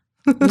 ugh.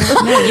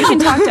 No, you can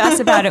talk to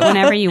us about it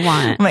whenever you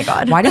want. Oh my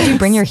God. Why did you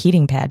bring your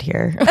heating pad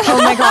here? Oh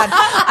my God.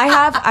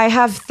 I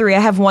have 3. I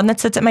have one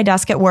that sits at my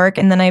desk at work,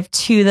 and then I have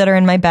 2 that are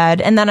in my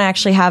bed. And then I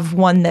actually have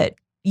one that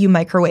you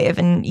microwave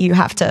and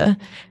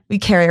we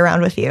carry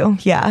around with you.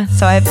 Yeah.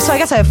 So I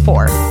guess I have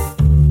 4.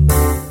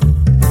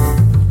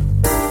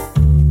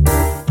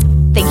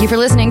 Thank you for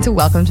listening to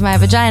Welcome to My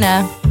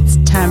Vagina. It's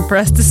time for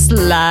us to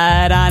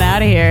slide on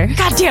out of here.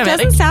 God damn it.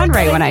 Doesn't sound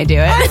right when I do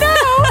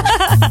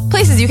it.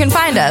 Places you can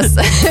find us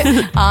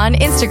on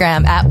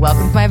Instagram at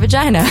Welcome to My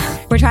Vagina.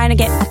 We're trying to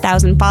get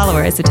 1,000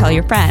 followers to tell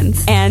your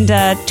friends. And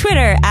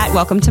Twitter at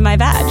Welcome to My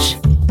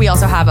Vag. We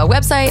also have a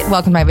website,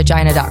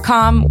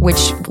 welcomemyvagina.com,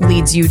 which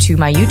leads you to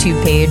my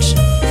YouTube page.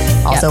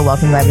 Also,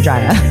 Welcome to My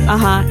Vagina.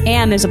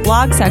 And there's a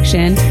blog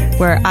section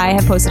where I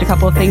have posted a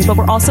couple of things, but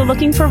we're also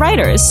looking for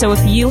writers. So if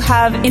you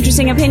have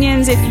interesting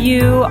opinions, if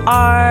you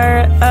are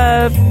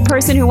a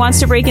person who wants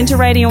to break into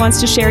writing and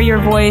wants to share your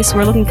voice,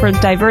 we're looking for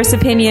diverse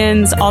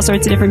opinions, all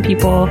sorts of different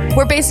people.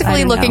 We're basically I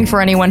don't looking know.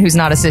 for anyone who's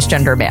not a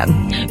cisgender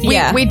man.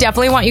 We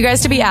definitely want you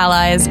guys to be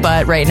allies,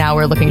 but right now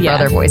we're looking for Yeah.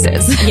 other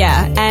voices.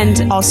 Yeah,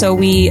 and also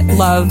we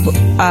love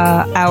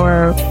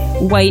our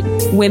white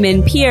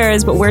women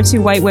peers, but we're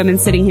 2 white women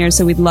sitting here,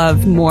 so we'd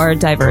love more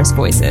diverse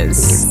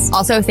voices.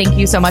 Also, thank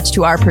you so much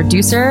to our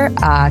producer,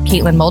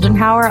 Caitlin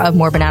Moldenhauer of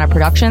More Banana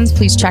Productions.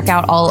 Please check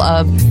out all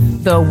of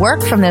the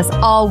work from this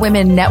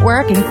all-women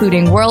network,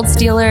 including World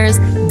Stealers,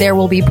 There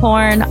Will Be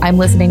Porn, I'm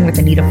Listening with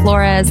Anita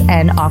Flores,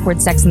 and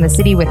Awkward Sex in the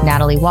City with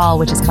Natalie Wall,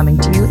 which is coming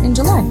to you in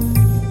July.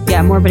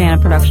 Yeah, More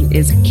Banana Production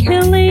is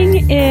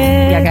killing it.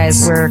 Yeah,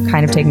 guys, we're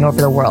kind of taking over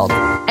the world.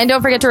 And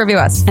don't forget to review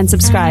us. And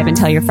subscribe and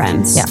tell your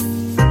friends. Yeah.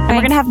 And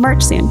we're going to have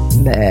merch soon.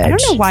 I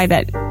don't know why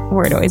that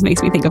word always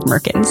makes me think of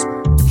Merkins.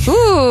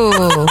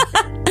 Ooh.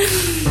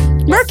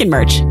 Merkin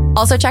merch.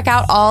 Also, check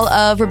out all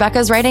of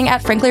Rebekah's writing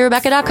at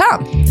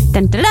franklyrebekah.com.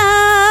 Dun,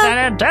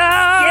 da,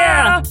 da.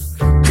 Yeah.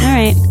 All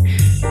right.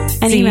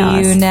 And See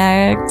email you us.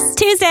 next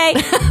Tuesday.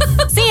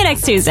 See you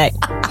next Tuesday.